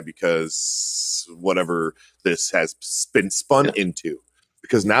Afghanistan because whatever this has been spun into.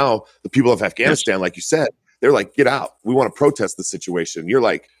 Because now the people of Afghanistan, like you said, they're like, get out. We want to protest the situation. You're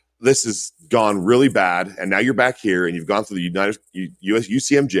like, this has gone really bad, and now you're back here, and you've gone through the US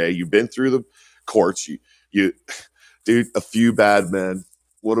UCMJ. You've been through the courts. You dude, A Few Bad Men.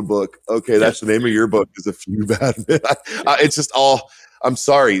 What a book. Okay, that's the name of your book, is A Few Bad Men. It's just all, I'm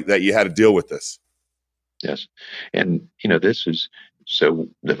sorry that you had to deal with this. Yes. And, this is, so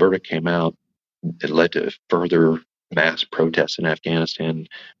the verdict came out. It led to further mass protests in Afghanistan,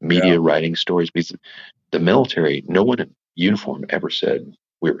 media writing stories. Because the military, no one in uniform ever said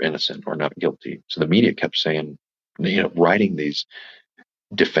we were innocent or not guilty. So the media kept saying, writing these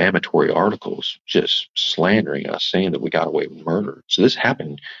defamatory articles, just slandering us, saying that we got away with murder. So this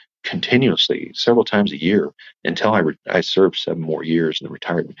happened continuously, several times a year, until I served 7 more years and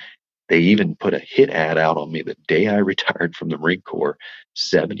retired. They even put a hit ad out on me the day I retired from the Marine Corps,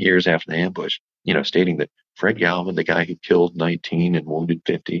 7 years after the ambush, stating that Fred Galvin, the guy who killed 19 and wounded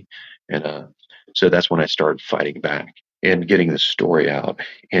 50. And so that's when I started fighting back and getting the story out.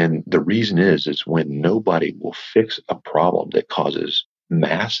 And the reason is when nobody will fix a problem that causes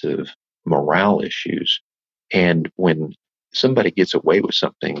massive morale issues, and when somebody gets away with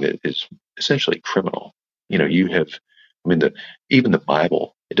something that is essentially criminal. You have, even the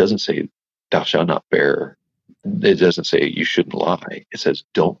Bible, it doesn't say thou shalt not bear. It doesn't say you shouldn't lie. It says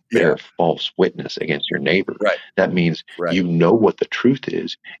don't bear false witness against your neighbor. Right. That means you know what the truth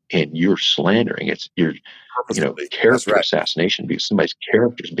is, and you're slandering. It's your character assassination because somebody's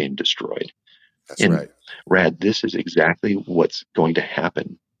character is being destroyed. That's right. Rad, this is exactly what's going to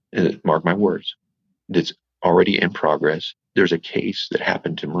happen. Mark my words. It's already in progress. There's a case that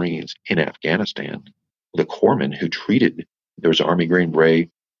happened to Marines in Afghanistan. The corpsman who treated, there was Army Green Beret.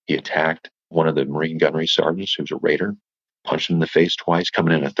 He attacked one of the Marine gunnery sergeants who was a raider, punched him in the face twice,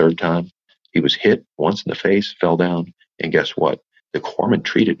 coming in a third time. He was hit once in the face, fell down, and guess what? The corpsman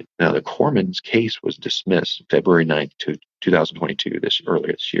treated. Now, the corpsman's case was dismissed February 9th, 2022,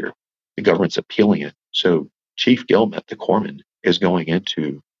 earlier this year. The government's appealing it. So Chief Gilmet, the corpsman, is going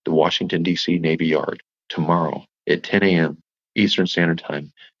into the Washington, D.C. Navy Yard tomorrow at 10 a.m. Eastern Standard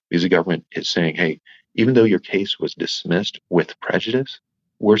Time because the government is saying, hey, even though your case was dismissed with prejudice,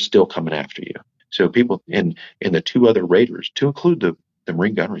 we're still coming after you. So people in the two other raiders, to include the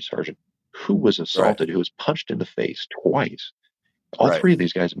Marine gunnery sergeant, who was assaulted, who was punched in the face twice. All three of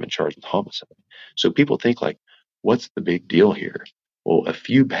these guys have been charged with homicide. So people think like, what's the big deal here? Well, a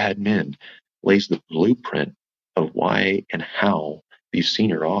few bad men lays the blueprint of why and how these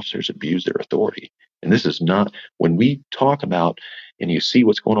senior officers abuse their authority. And this is not, when we talk about, and you see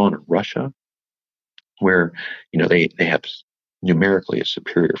what's going on in Russia, where, they have numerically a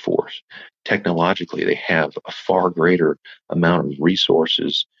superior force. Technologically, they have a far greater amount of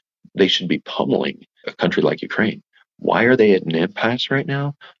resources. They should be pummeling a country like Ukraine. Why are they at an impasse right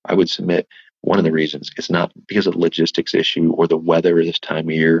now? I would submit one of the reasons it's not because of the logistics issue or the weather this time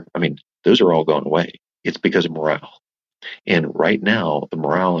of year. Those are all gone away. It's because of morale. And right now, the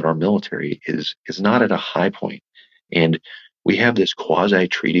morale in our military is not at a high point. And we have this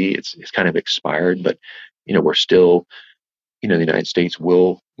quasi-treaty. It's kind of expired, but, we're still, the United States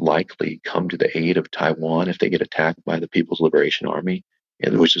will likely come to the aid of Taiwan if they get attacked by the People's Liberation Army,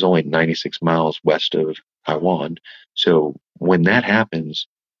 which is only 96 miles west of Taiwan. So when that happens,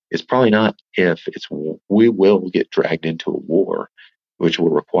 it's probably not if, we will get dragged into a war, which will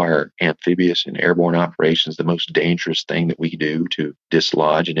require amphibious and airborne operations, the most dangerous thing that we do to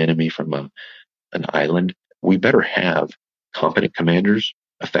dislodge an enemy from an island. We better have competent commanders,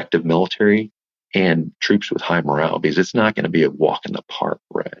 effective military, and troops with high morale, because it's not going to be a walk in the park,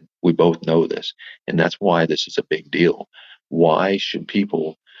 Brad. We both know this, and that's why this is a big deal. Why should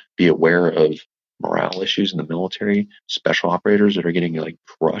people be aware of morale issues in the military? Special operators that are getting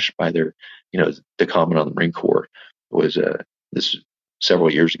crushed by their, the commandant of the Marine Corps was this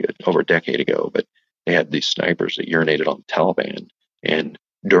several years ago, over a decade ago, but they had these snipers that urinated on the Taliban, and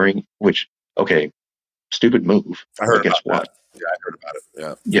during which, stupid move. I heard guess about what? that. Yeah, I heard about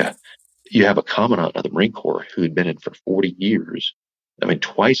it. Yeah. You have a commandant of the Marine Corps who had been in for 40 years.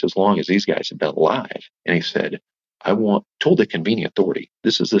 Twice as long as these guys have been alive. And he said, told the convening authority,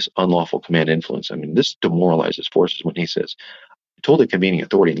 this unlawful command influence. This demoralizes forces when he says, told the convening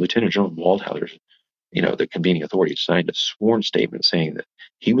authority, and Lieutenant General Waldhauser, the convening authority signed a sworn statement saying that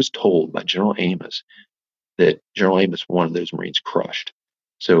he was told by General Amos that General Amos wanted those Marines crushed.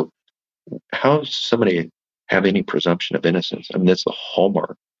 So how does somebody have any presumption of innocence? That's the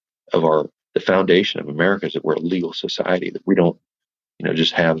hallmark of the foundation of America, is that we're a legal society, that we don't,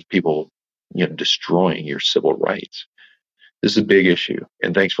 just have people, destroying your civil rights. This is a big issue.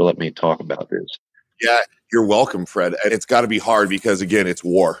 And thanks for letting me talk about this. Yeah, you're welcome, Fred. And it's got to be hard because, again, it's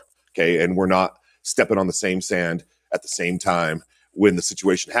war. Okay. And we're not stepping on the same sand at the same time. When the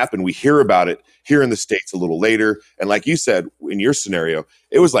situation happened, we hear about it here in the States a little later. And like you said, in your scenario,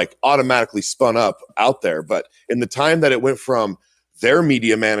 it was automatically spun up out there. But in the time that it went from their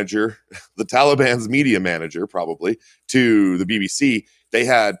media manager, the Taliban's media manager, probably, to the BBC, they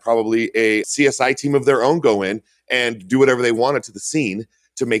had probably a CSI team of their own go in and do whatever they wanted to the scene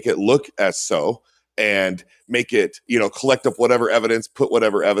to make it look as so, and make it, collect up whatever evidence, put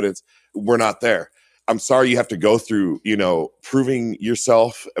whatever evidence. We're not there. I'm sorry you have to go through, proving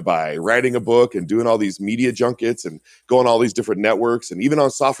yourself by writing a book and doing all these media junkets and going all these different networks, and even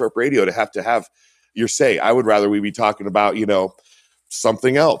on Soft Rep Radio to have your say. I would rather we be talking about,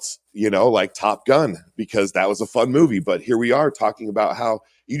 something else, like Top Gun, because that was a fun movie. But here we are talking about how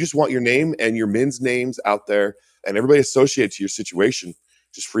you just want your name and your men's names out there and everybody associated to your situation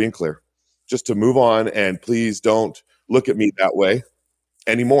just free and clear, just to move on. And please don't look at me that way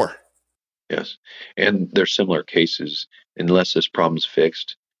anymore. Yes. And there's similar cases, unless this problem's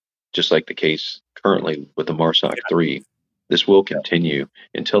fixed, just like the case currently with the MARSOC 3, this will continue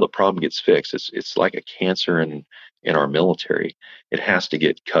until the problem gets fixed. It's like a cancer in in our military, it has to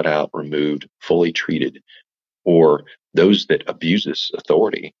get cut out, removed, fully treated, or those that abuse this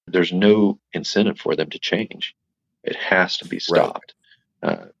authority, there's no incentive for them to change. It has to be stopped.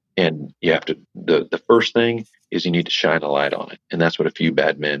 And you have to, the first thing is you need to shine a light on it. And that's what A Few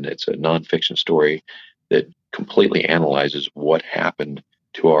Bad Men, it's a nonfiction story that completely analyzes what happened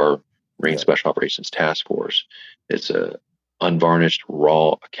to our Marine Special Operations Task Force. It's a unvarnished,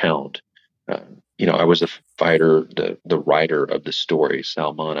 raw account. I was a fighter, the writer of the story,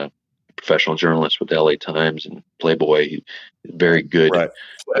 Sal Mana, professional journalist with the LA Times and Playboy, very good. Right.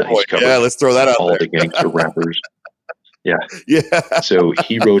 Let's throw that out all there. The gangster rappers. Yeah. So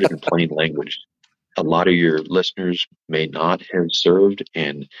he wrote it in plain language. A lot of your listeners may not have served,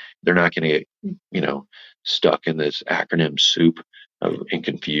 and they're not going to get, stuck in this acronym soup and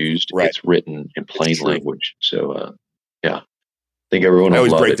confused. Right. It's written in plain language. So, I think everyone will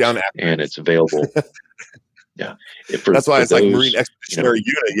love it, and it's available. That's why it's like Marine Expeditionary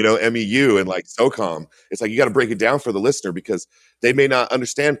Unit, MEU, and like SOCOM. It's like you got to break it down for the listener because they may not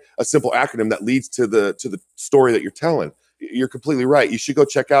understand a simple acronym that leads to the story that you're telling. You're completely right. You should go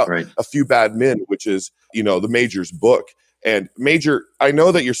check out A Few Bad Men, which is the Major's book. And Major, I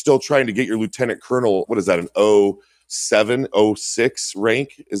know that you're still trying to get your Lieutenant Colonel. What is that? An 07, 06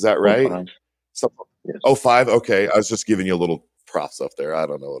 rank? Is that right? 05. Okay, I was just giving you a little props up there. I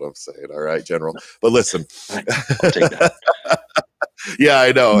don't know what I'm saying. All right, General. But listen. I'll take that. Yeah,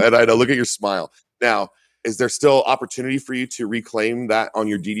 I know. And I know. Look at your smile. Now, is there still opportunity for you to reclaim that on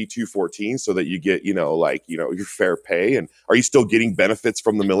your DD-214 so that you get, your fair pay? And are you still getting benefits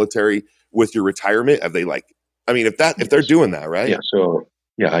from the military with your retirement? Have they if they're doing that, right? Yeah. So,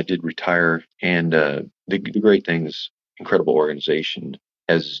 I did retire. And the great thing is incredible organization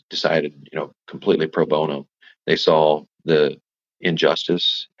has decided, completely pro bono. They saw the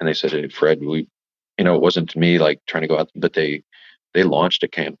injustice and they said, hey, Fred, it wasn't to me like trying to go out, but they launched a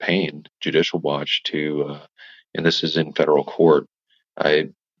campaign, Judicial Watch, to and this is in federal court. I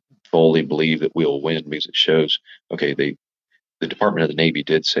fully believe that we'll win because it shows the Department of the Navy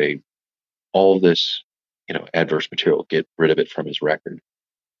did say all of this adverse material, get rid of it from his record.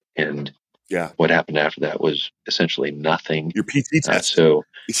 And what happened after that was essentially nothing. Your PT test. So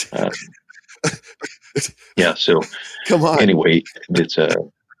come on. Anyway, it's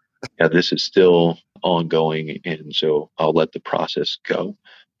this is still ongoing, and so I'll let the process go.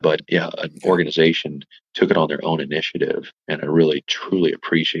 But an organization took it on their own initiative, and I really truly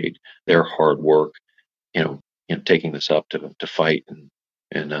appreciate their hard work. Taking this up to fight,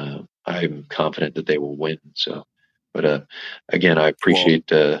 and I'm confident that they will win. So, but again, I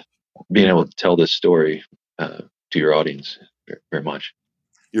appreciate being able to tell this story to your audience very, very much.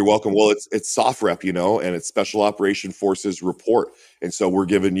 You're welcome. Well, it's SOFREP, and it's Special Operation Forces Report. And so we're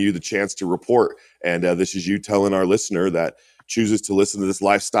giving you the chance to report. And this is you telling our listener that chooses to listen to this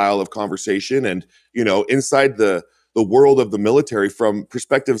lifestyle of conversation and, inside the world of the military from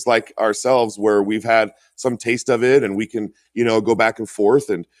perspectives like ourselves where we've had some taste of it and we can, go back and forth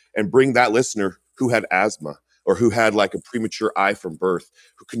and bring that listener who had asthma or who had like a premature eye from birth,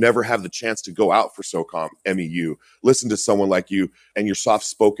 who could never have the chance to go out for SOCOM, MEU, listen to someone like you and your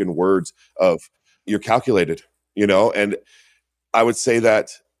soft-spoken words of you're calculated, and I would say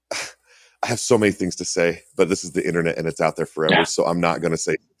that I have so many things to say, but this is the internet and it's out there forever. So I'm not going to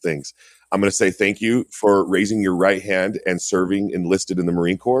say things. I'm going to say thank you for raising your right hand and serving enlisted in the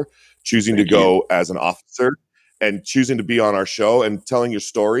Marine Corps, choosing to go as an officer and choosing to be on our show and telling your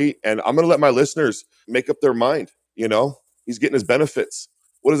story. And I'm going to let my listeners make up their mind. He's getting his benefits.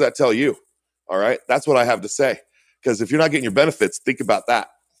 What does that tell you? All right. That's what I have to say. Because if you're not getting your benefits, think about that.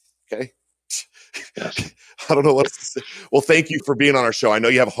 Okay. I don't know what to say. Well, thank you for being on our show. I know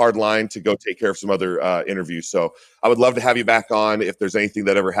you have a hard line to go take care of some other interviews. So I would love to have you back on if there's anything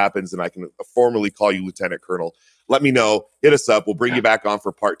that ever happens and I can formally call you Lieutenant Colonel. Let me know. Hit us up. We'll bring you back on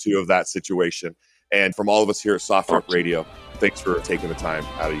for part 2 of that situation. And from all of us here at SOFREP Radio, thanks for taking the time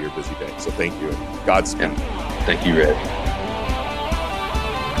out of your busy day. So thank you. Godspeed. Thank you, Red.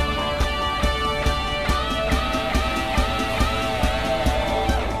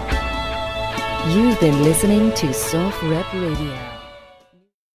 You've been listening to SOFREP Radio.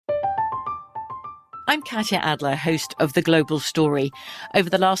 I'm Katya Adler, host of The Global Story. Over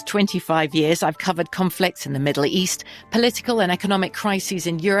the last 25 years, I've covered conflicts in the Middle East, political and economic crises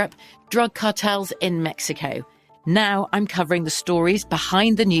in Europe, drug cartels in Mexico. Now I'm covering the stories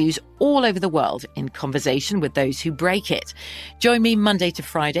behind the news all over the world in conversation with those who break it. Join me Monday to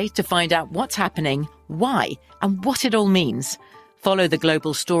Friday to find out what's happening, why, and what it all means. Follow The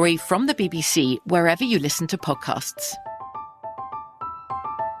Global Story from the BBC wherever you listen to podcasts.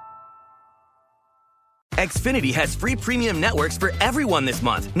 Xfinity has free premium networks for everyone this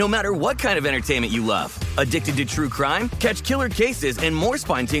month, no matter what kind of entertainment you love. Addicted to true crime? Catch killer cases and more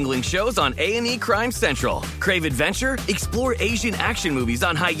spine-tingling shows on A&E Crime Central. Crave adventure? Explore Asian action movies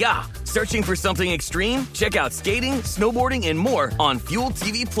on Hi-Ya. Searching for something extreme? Check out skating, snowboarding, and more on Fuel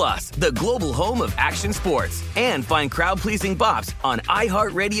TV Plus, the global home of action sports. And find crowd-pleasing bops on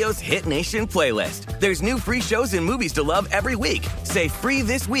iHeartRadio's Hit Nation playlist. There's new free shows and movies to love every week. Say free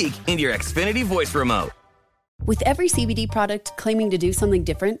this week in your Xfinity voice remote. With every CBD product claiming to do something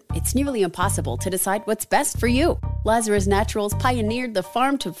different, it's nearly impossible to decide what's best for you. Lazarus Naturals pioneered the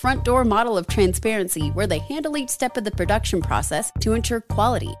farm-to-front-door model of transparency, where they handle each step of the production process to ensure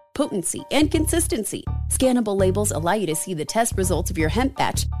quality, potency, and consistency. Scannable labels allow you to see the test results of your hemp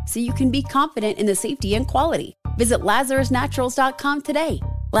batch, so you can be confident in the safety and quality. Visit LazarusNaturals.com today.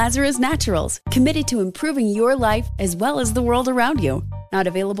 Lazarus Naturals, committed to improving your life as well as the world around you. Not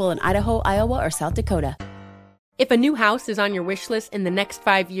available in Idaho, Iowa, or South Dakota. If a new house is on your wish list in the next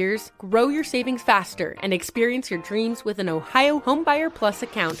 5 years, grow your savings faster and experience your dreams with an Ohio Homebuyer Plus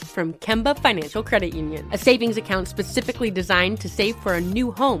account from Kemba Financial Credit Union. A savings account specifically designed to save for a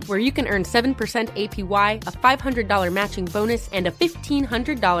new home, where you can earn 7% APY, a $500 matching bonus, and a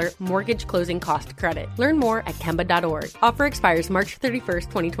 $1,500 mortgage closing cost credit. Learn more at Kemba.org. Offer expires March 31st,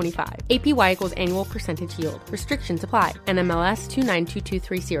 2025. APY equals annual percentage yield. Restrictions apply. NMLS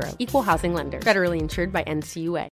 292230. Equal housing lender. Federally insured by NCUA.